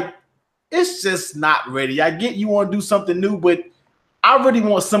 I'm like, it's just not ready. I get you want to do something new, but I really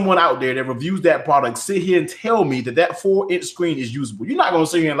want someone out there that reviews that product sit here and tell me that 4-inch screen is usable. You're not going to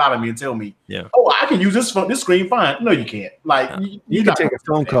sit here and lie to me and tell me, oh, I can use this screen fine. No, you can't. Like you can take a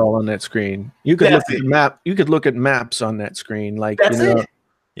phone call on that screen. You could look at map. You could look at maps on that screen. Like that's it.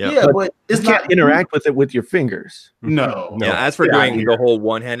 Yeah, but it's not interact with it with your fingers. No. Yeah, as for doing the whole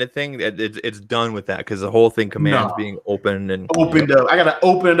one-handed thing, it's done with that because the whole thing commands being opened and opened up. I gotta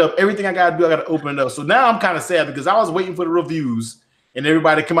open it up. Everything I gotta do, I gotta open it up. So now I'm kind of sad because I was waiting for the reviews and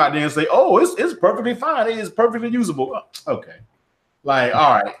everybody come out there and say, "Oh, it's perfectly fine. It is perfectly usable." Okay, like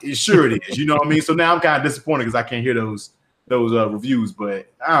all right, sure it is. You know what I mean? So now I'm kind of disappointed because I can't hear those reviews,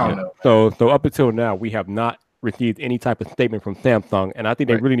 but I don't know. So up until now, we have not received any type of statement from Samsung, and I think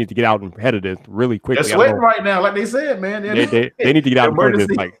they really need to get out ahead of this really quickly. They're sweating right now, like they said, man. They need to get out in front of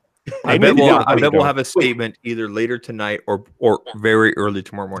this. Like, I bet we'll have a statement either later tonight or very early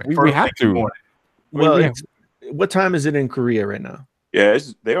tomorrow morning. We have to. Well, what time is it in Korea right now? Yeah,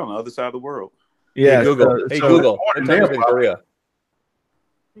 they're on the other side of the world. Yeah, hey, Google. Google. What time is it in Korea?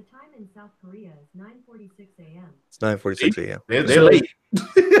 The time in South Korea is 9:46 a.m. It's 9:46 a.m. They're late.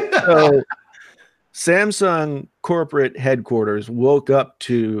 So Samsung corporate headquarters woke up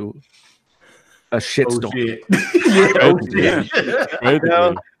to a shitstorm.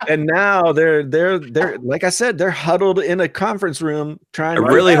 And now they're like I said, they're huddled in a conference room trying. I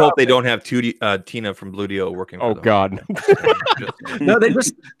really hope they don't have Tina from Bluedio working. For them. God! No,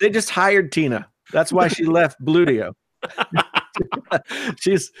 they just hired Tina. That's why she left Bludio.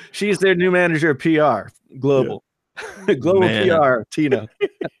 she's their new manager of PR global. Global PR, Tina.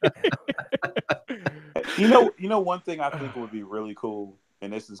 You know, one thing I think would be really cool,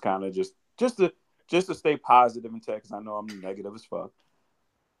 and this is kind of just to stay positive in tech, because I know I'm negative as fuck.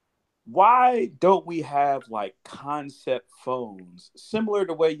 Why don't we have like concept phones similar to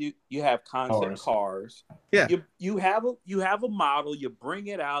the way you have concept cars? Yeah, you have a model, you bring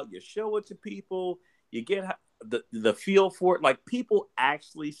it out, you show it to people, you get the feel for it. Like people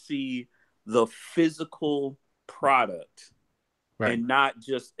actually see the physical product, right, and not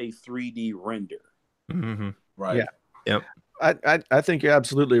just a 3D render. Mm-hmm. Right. Yeah. Yep. I think you're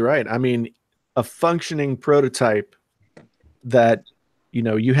absolutely right. I mean, a functioning prototype that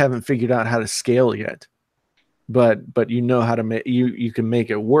you haven't figured out how to scale yet, but you know how to make you can make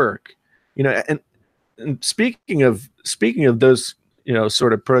it work. And speaking of those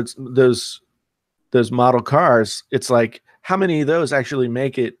sort of those model cars, it's like how many of those actually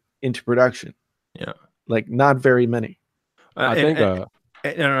make it into production? Yeah, like not very many. I think.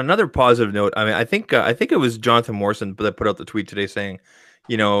 And on another positive note, I mean, I think it was Jonathan Morrison that put out the tweet today saying,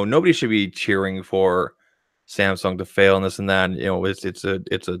 nobody should be cheering for Samsung to fail and this and that.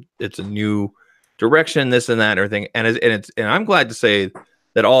 It's a new direction, this and that, and everything. And I'm glad to say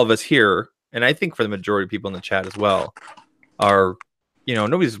that all of us here, and I think for the majority of people in the chat as well, are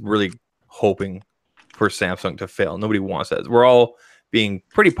nobody's really hoping for Samsung to fail. Nobody wants that. We're all being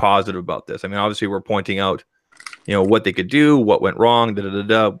pretty positive about this. I mean, obviously, we're pointing out what they could do, what went wrong,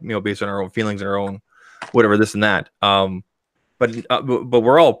 based on our own feelings and our own whatever, this and that. But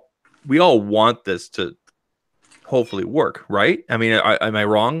we all want this to hopefully work, right? I mean, am I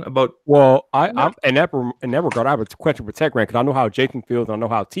wrong about? Well, I'm in that regard, I have a question for TechRant because I know how Jason feels and I know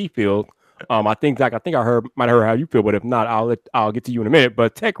how T feels. I think Zach, might have heard how you feel, but if not, I'll get to you in a minute.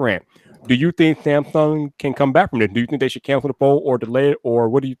 But TechRant, do you think Samsung can come back from this? Do you think they should cancel the poll or delay it, or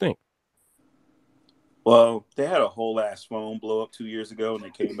what do you think? Well, they had a whole ass phone blow up 2 years ago, and they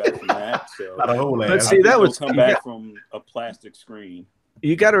came back from that. So, not a whole ass. But see, that was come back from a plastic screen.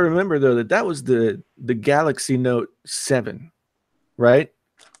 You got to remember though that was the Galaxy Note 7, right?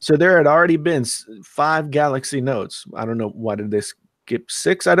 So there had already been 5 Galaxy Notes. I don't know why did they skip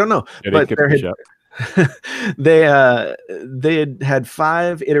 6. I don't know, but they had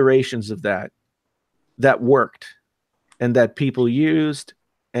 5 iterations of that worked, and that people used,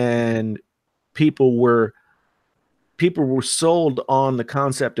 and people were sold on the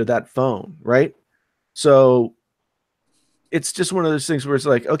concept of that phone, right? So it's just one of those things where it's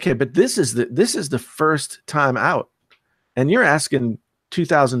like, okay, but this is the first time out, and you're asking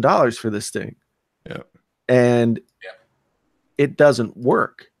 $2,000 for this thing, and it doesn't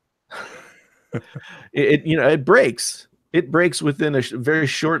work. It breaks. It breaks within a very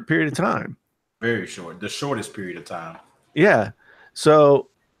short period of time. Very short, the shortest period of time. Yeah. So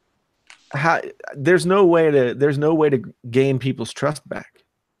there's no way to gain people's trust back.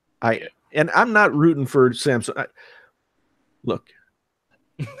 And I'm not rooting for Samsung. Look,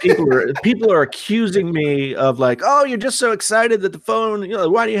 people are accusing me of like, oh, you're just so excited that the phone.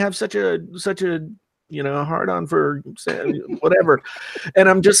 Why do you have such a hard on for whatever? And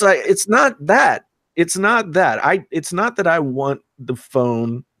I'm just like, it's not that. It's not that. It's not that I want the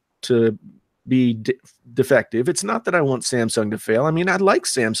phone to be defective. It's not that I want Samsung to fail. I mean, I like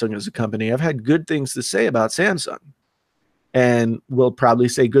Samsung as a company. I've had good things to say about Samsung, and will probably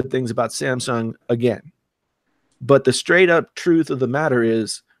say good things about Samsung again. But the straight up truth of the matter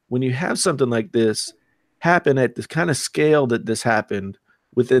is, when you have something like this happen at this kind of scale that this happened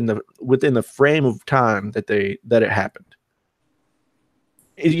within the frame of time that it happened,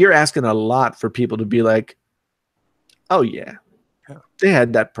 you're asking a lot for people to be like, oh yeah, they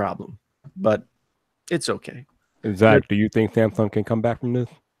had that problem, but it's okay. Zach, do you think Samsung can come back from this?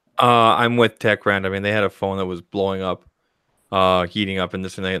 I'm with TechRand. I mean, they had a phone that was blowing up, heating up, and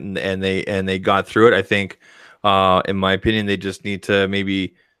this and that, and they got through it. I think, in my opinion, they just need to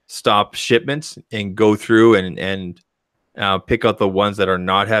maybe stop shipments and go through and pick out the ones that are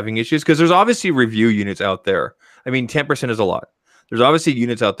not having issues, because there's obviously review units out there. I mean, 10% is a lot. There's obviously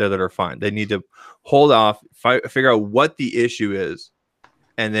units out there that are fine. They need to hold off, figure out what the issue is,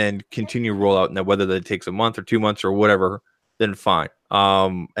 and then continue rollout. Now, whether that takes a month or 2 months or whatever, then fine.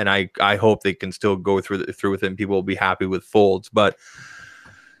 And I hope they can still go through with it, and people will be happy with folds. But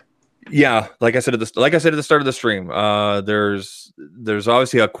yeah, like I said at the start of the stream, there's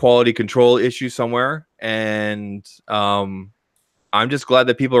obviously a quality control issue somewhere, and I'm just glad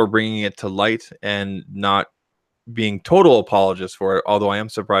that people are bringing it to light and not being total apologists for it. Although I am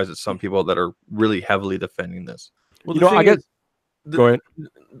surprised at some people that are really heavily defending this. Well, I guess. Go ahead.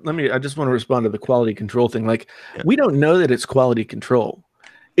 I just want to respond to the quality control thing. Like, we don't know that it's quality control.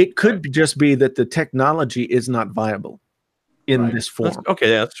 It could just be that the technology is not viable in this form.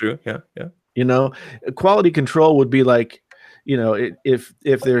 That's true. Yeah. Quality control would be like,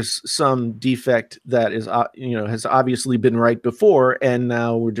 if there's some defect that is, has obviously been right before, and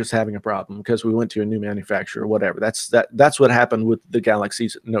now we're just having a problem because we went to a new manufacturer or whatever. That's what happened with the Galaxy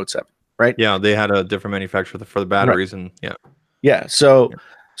Note 7, right? Yeah, they had a different manufacturer for the batteries, right. And yeah. Yeah. So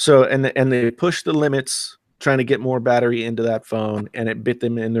they pushed the limits trying to get more battery into that phone, and it bit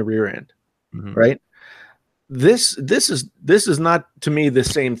them in the rear end. Mm-hmm. Right. This is not, to me, the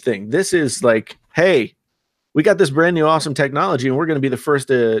same thing. This is like, hey, we got this brand new awesome technology, and we're going to be the first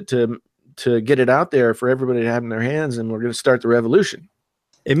to get it out there for everybody to have in their hands, and we're going to start the revolution.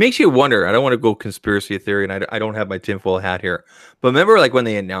 It makes you wonder. I don't want to go conspiracy theory, and I don't have my tinfoil hat here. But remember, like when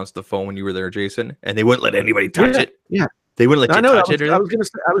they announced the phone when you were there, Jason, and they wouldn't let anybody touch it. Yeah. They wouldn't let you touch it. I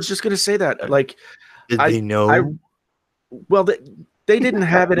was just gonna say that. Like, did they know? Well, they didn't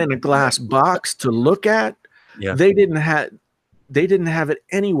have it in a glass box to look at. Yeah. They didn't have it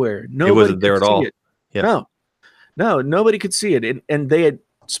anywhere. Nobody it wasn't there at all. Yeah. No, nobody could see it, and they had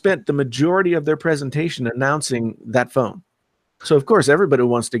spent the majority of their presentation announcing that phone. So of course everybody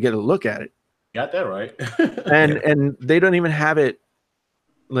wants to get a look at it. Got that right. and they don't even have it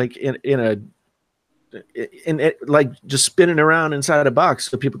like in like just spinning around inside a box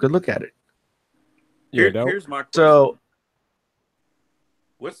so people could look at it. Here's my question. So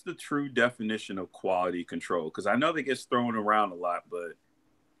what's the true definition of quality control? Because I know that gets thrown around a lot, but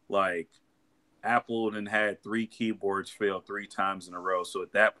like Apple then had 3 keyboards fail 3 times in a row. So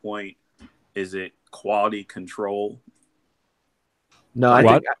at that point, is it quality control? No, I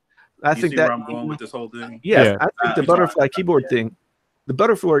think that where I'm going with this whole thing. Yeah, I think the butterfly keyboard thing. The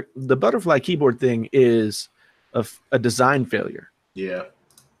butterfly keyboard thing is a design failure. Yeah.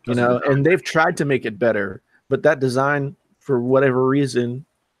 And they've tried to make it better, but that design, for whatever reason,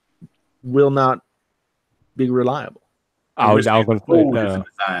 will not be reliable. I was going to say,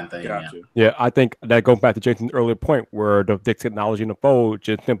 design thing. Yeah, I think that goes back to Jason's earlier point where the technology in the fold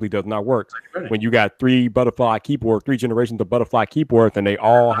just simply does not work. When you got 3 generations of butterfly keyboards, and they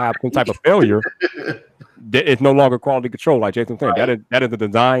all have some type of failure, it's no longer quality control. Like Jason said, that is a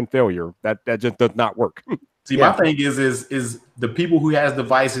design failure. That just does not work. See, my thing is the people who has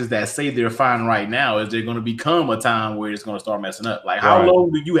devices that say they're fine right now, is there going to become a time where it's going to start messing up? Like, how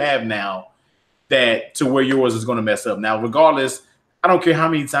long do you have now that to where yours is going to mess up? Now, regardless, I don't care how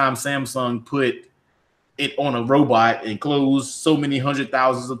many times Samsung put it on a robot and closed so many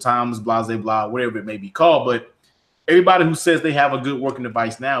 100,000s of times, blah, blah, blah, whatever it may be called. But everybody who says they have a good working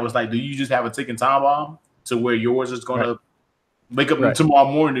device now, it's like, do you just have a ticking time bomb to where yours is going to wake up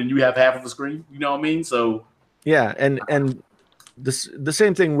tomorrow morning and you have half of the screen? You know what I mean? So yeah, and the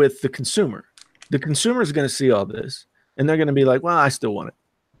same thing with the consumer. The consumer is going to see all this, and they're going to be like, well, I still want it.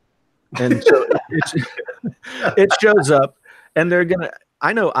 And so it shows up, and they're going to,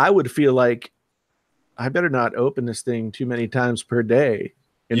 I know I would feel like I better not open this thing too many times per day.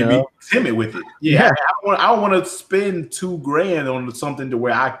 You know, be timid with it. Yeah. I don't want to spend $2,000 on something to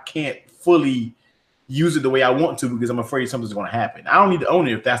where I can't fully use it the way I want to because I'm afraid something's going to happen. I don't need to own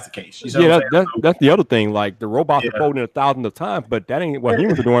it if that's the case. You know that's the other thing. Like the robots are folding 1,000 of times, but that ain't what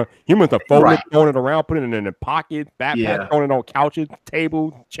humans are doing. Humans are folding, throwing it around, putting it in a pocket, backpack, throwing it on couches,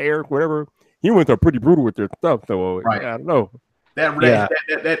 tables, chairs, whatever. Humans are pretty brutal with their stuff, so I don't know.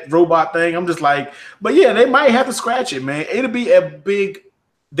 That robot thing, I'm just like, but yeah, they might have to scratch it, man. It'll be a big.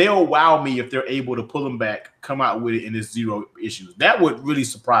 They'll wow me if they're able to pull them back, come out with it, and it's 0 issues. That would really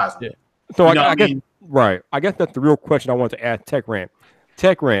surprise me. Yeah. So I guess. Right. I guess that's the real question I want to ask TechRant.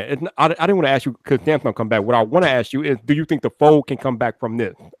 Tech Rant. I didn't want to ask you because Samsung come back. What I want to ask you is, do you think the Fold can come back from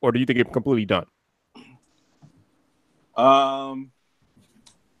this, or do you think it's completely done?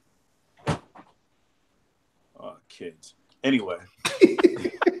 Kids. Anyway,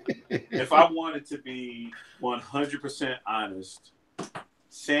 if I wanted to be 100% honest,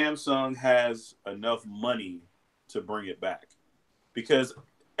 Samsung has enough money to bring it back, because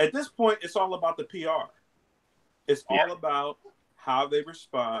at this point it's all about the PR. It's all about how they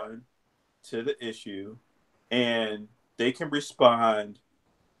respond to the issue, and they can respond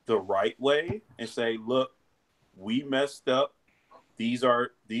the right way and say, look, we messed up. These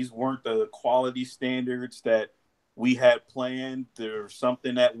weren't the quality standards that we had planned. There's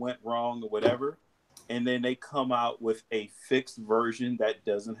something that went wrong or whatever. And then they come out with a fixed version that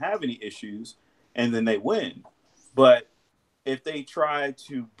doesn't have any issues, and then they win. But if they try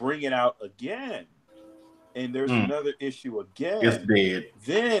to bring it out again and there's another issue again, it's dead.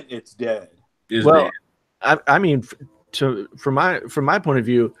 Then it's dead. It's Well, dead. I mean, from my point of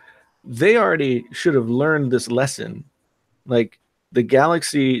view, they already should have learned this lesson. Like the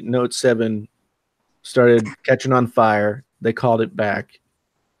Galaxy Note 7 started catching on fire. They called it back.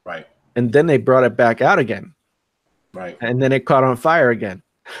 Right. And then they brought it back out again. Right. And then it caught on fire again.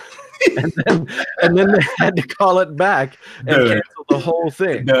 and then they had to call it back and cancel the whole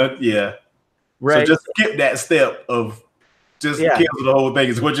thing. Yeah. Right. So just skip that step of just cancel the whole thing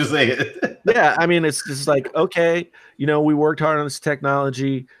is what you're saying. Yeah. I mean, it's just like, okay, we worked hard on this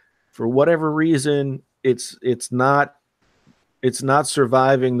technology. For whatever reason, it's not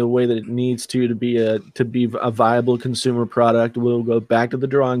surviving the way that it needs to be a viable consumer product. We'll go back to the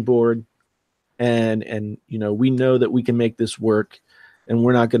drawing board, and we know that we can make this work, and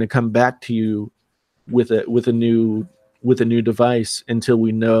we're not going to come back to you with a new device until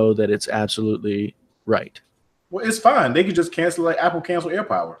we know that it's absolutely right. Well, it's fine. They can just cancel like Apple cancel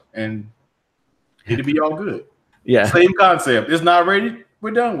AirPower, and it'll be all good. Yeah, same concept. It's not ready.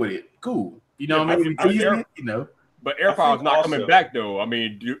 We're done with it. Cool. You know what I mean? But AirPower's not coming back, though. I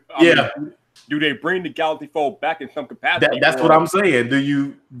mean, do they bring the Galaxy Fold back in some capacity? That's what I'm saying. Do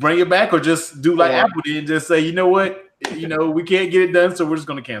you bring it back, or just do like Apple did and just say, you know what? We can't get it done, so we're just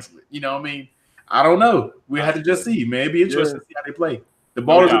going to cancel it. You know what I mean? I don't know. We have to just see. Man, it'd be interesting to see how they play. The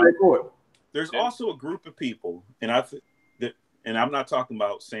ball is in their court. There's also a group of people, and I'm not talking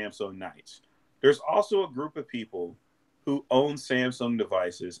about Samsung Knights. There's also a group of people who own Samsung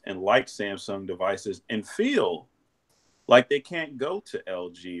devices and like Samsung devices and feel like they can't go to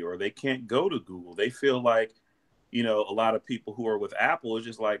LG or they can't go to Google. They feel like, a lot of people who are with Apple is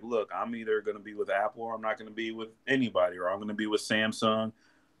just like, look, I'm either going to be with Apple or I'm not going to be with anybody, or I'm going to be with Samsung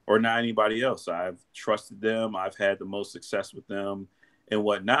or not anybody else. I've trusted them. I've had the most success with them and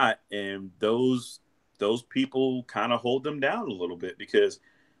whatnot. And those people kind of hold them down a little bit because,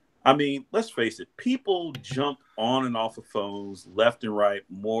 I mean, let's face it, people jump on and off of phones left and right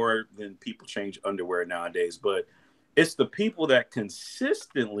more than people change underwear nowadays. But it's the people that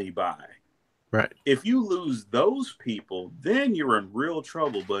consistently buy. Right. If you lose those people, then you're in real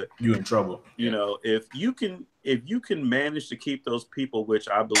trouble. But you're in trouble. If you can manage to keep those people, which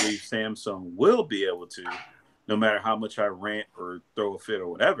I believe Samsung will be able to, no matter how much I rant or throw a fit or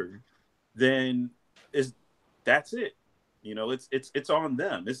whatever, then that's it. It's on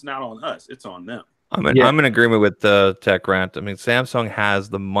them. It's not on us. It's on them. I'm in agreement with the Tech Rant. I mean, Samsung has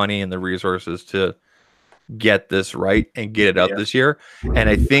the money and the resources to get this right and get it out this year. And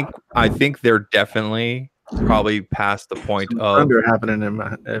I think they're definitely probably past the point of thunder happening in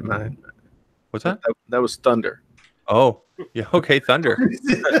my. What's that? That was thunder. Oh, yeah. Okay, thunder.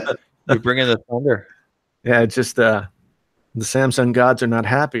 You bring in the thunder. Yeah, it's just the Samsung gods are not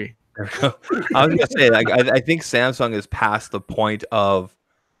happy. I was gonna say, I think Samsung is past the point of,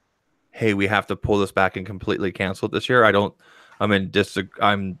 hey, we have to pull this back and completely cancel it this year. I'm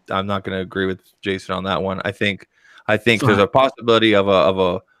not going to agree with Jason on that one. I think there's a possibility of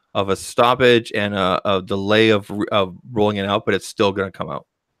a stoppage and a delay of rolling it out, but it's still going to come out.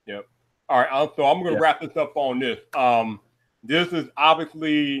 Yep. All right. So I'm going to wrap this up on this. This is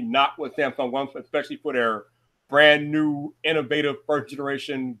obviously not what Samsung wants, especially for their brand new, innovative first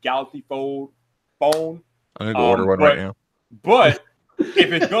generation Galaxy Fold phone. I'm gonna go order one right now. But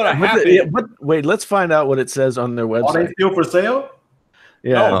if it's gonna happen, wait, let's find out what it says on their website. Are they still for sale?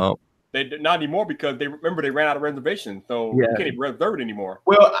 Yeah, no, they not anymore because they ran out of reservations, so you can't even reserve it anymore.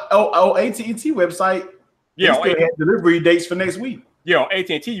 Well, AT&T website, still had delivery dates for next week. Yeah,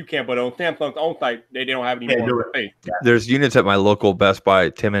 AT&T you can, but on Samsung's own site they don't have any more space. There's units at my local Best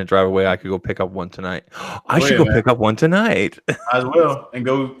Buy, 10-minute drive away. I could go pick up one tonight. I should go pick up one tonight. As well, and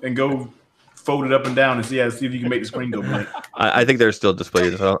go fold it up and down and see if you can make the screen go blank. I think they're still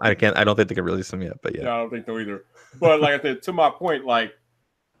displayed. So I don't think they can release them yet. But yeah, I don't think so either. But like I said, to my point, like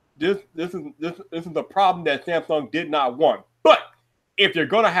this is the problem that Samsung did not want. But if you're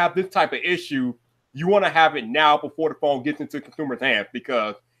gonna have this type of issue, you want to have it now before the phone gets into consumers' hands,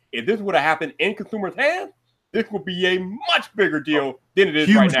 because if this would have happened in consumers' hands, this would be a much bigger deal than it is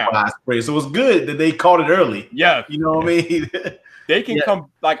Huge right now. price break. So it's good that they caught it early. Yes. You know what I mean? They can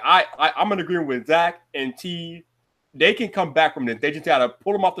come, like I'm in agreement with Zach and T. They can come back from this. They just got to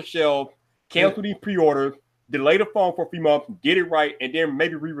pull them off the shelf, cancel these pre-orders, delay the phone for a few months, get it right, and then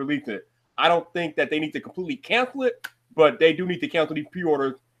maybe re-release it. I don't think that they need to completely cancel it, but they do need to cancel these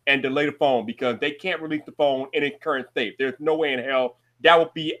pre-orders and delay the phone, because they can't release the phone in its current state. There's no way in hell that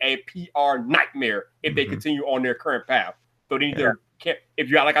would be a PR nightmare if they continue on their current path. So they need to, if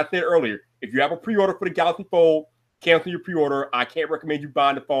you, like I said earlier, if you have a pre-order for the Galaxy Fold, cancel your pre-order. I can't recommend you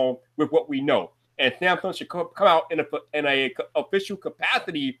buying the phone with what we know. And Samsung should come out in a official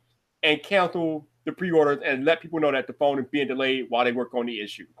capacity and cancel the pre-orders and let people know that the phone is being delayed while they work on the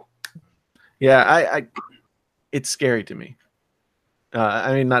issue. Yeah, I it's scary to me.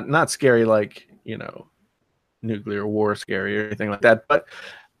 I mean, not scary like, you know, nuclear war scary or anything like that,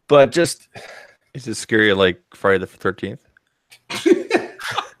 but just, is it scary like Friday the 13th?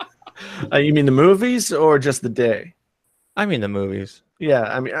 You mean the movies or just the day? I mean the movies. Yeah,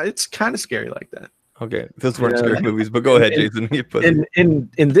 I mean it's kind of scary like that. Okay, those weren't scary movies, but go ahead, Jason.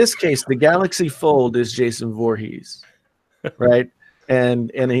 In this case, the Galaxy Fold is Jason Voorhees, right?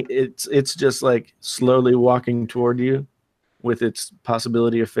 and it's just like slowly walking toward you with its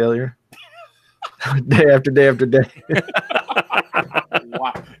possibility of failure, day after day after day.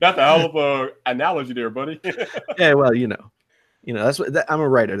 Wow, that's a hell of a analogy there, buddy. Yeah, well, you know, that's what I'm a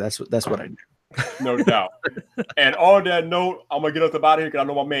writer. That's what I do. No doubt. And on that note, I'm gonna get us out of here because I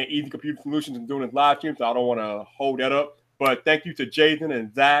know my man Easy Computer Solutions is doing his live stream, so I don't want to hold that up. But thank you to Jason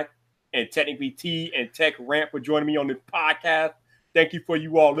and Zach and Technically T and Tech Rant for joining me on this podcast. Thank you for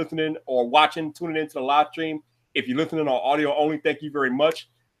you all listening or watching, tuning into the live stream. If you're listening on audio only, thank you very much.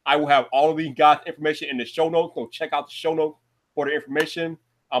 I will have all of these guys' information in the show notes, so check out the show notes for the information.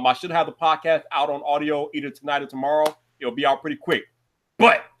 I should have the podcast out on audio either tonight or tomorrow. It'll be out pretty quick.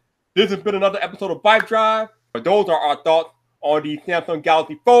 But this has been another episode of Vibe Drive. Those are our thoughts on the Samsung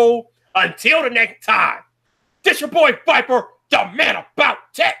Galaxy Fold. Until the next time, this your boy Viper, the man about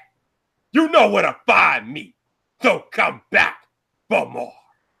tech. You know where to find me. So come back for more.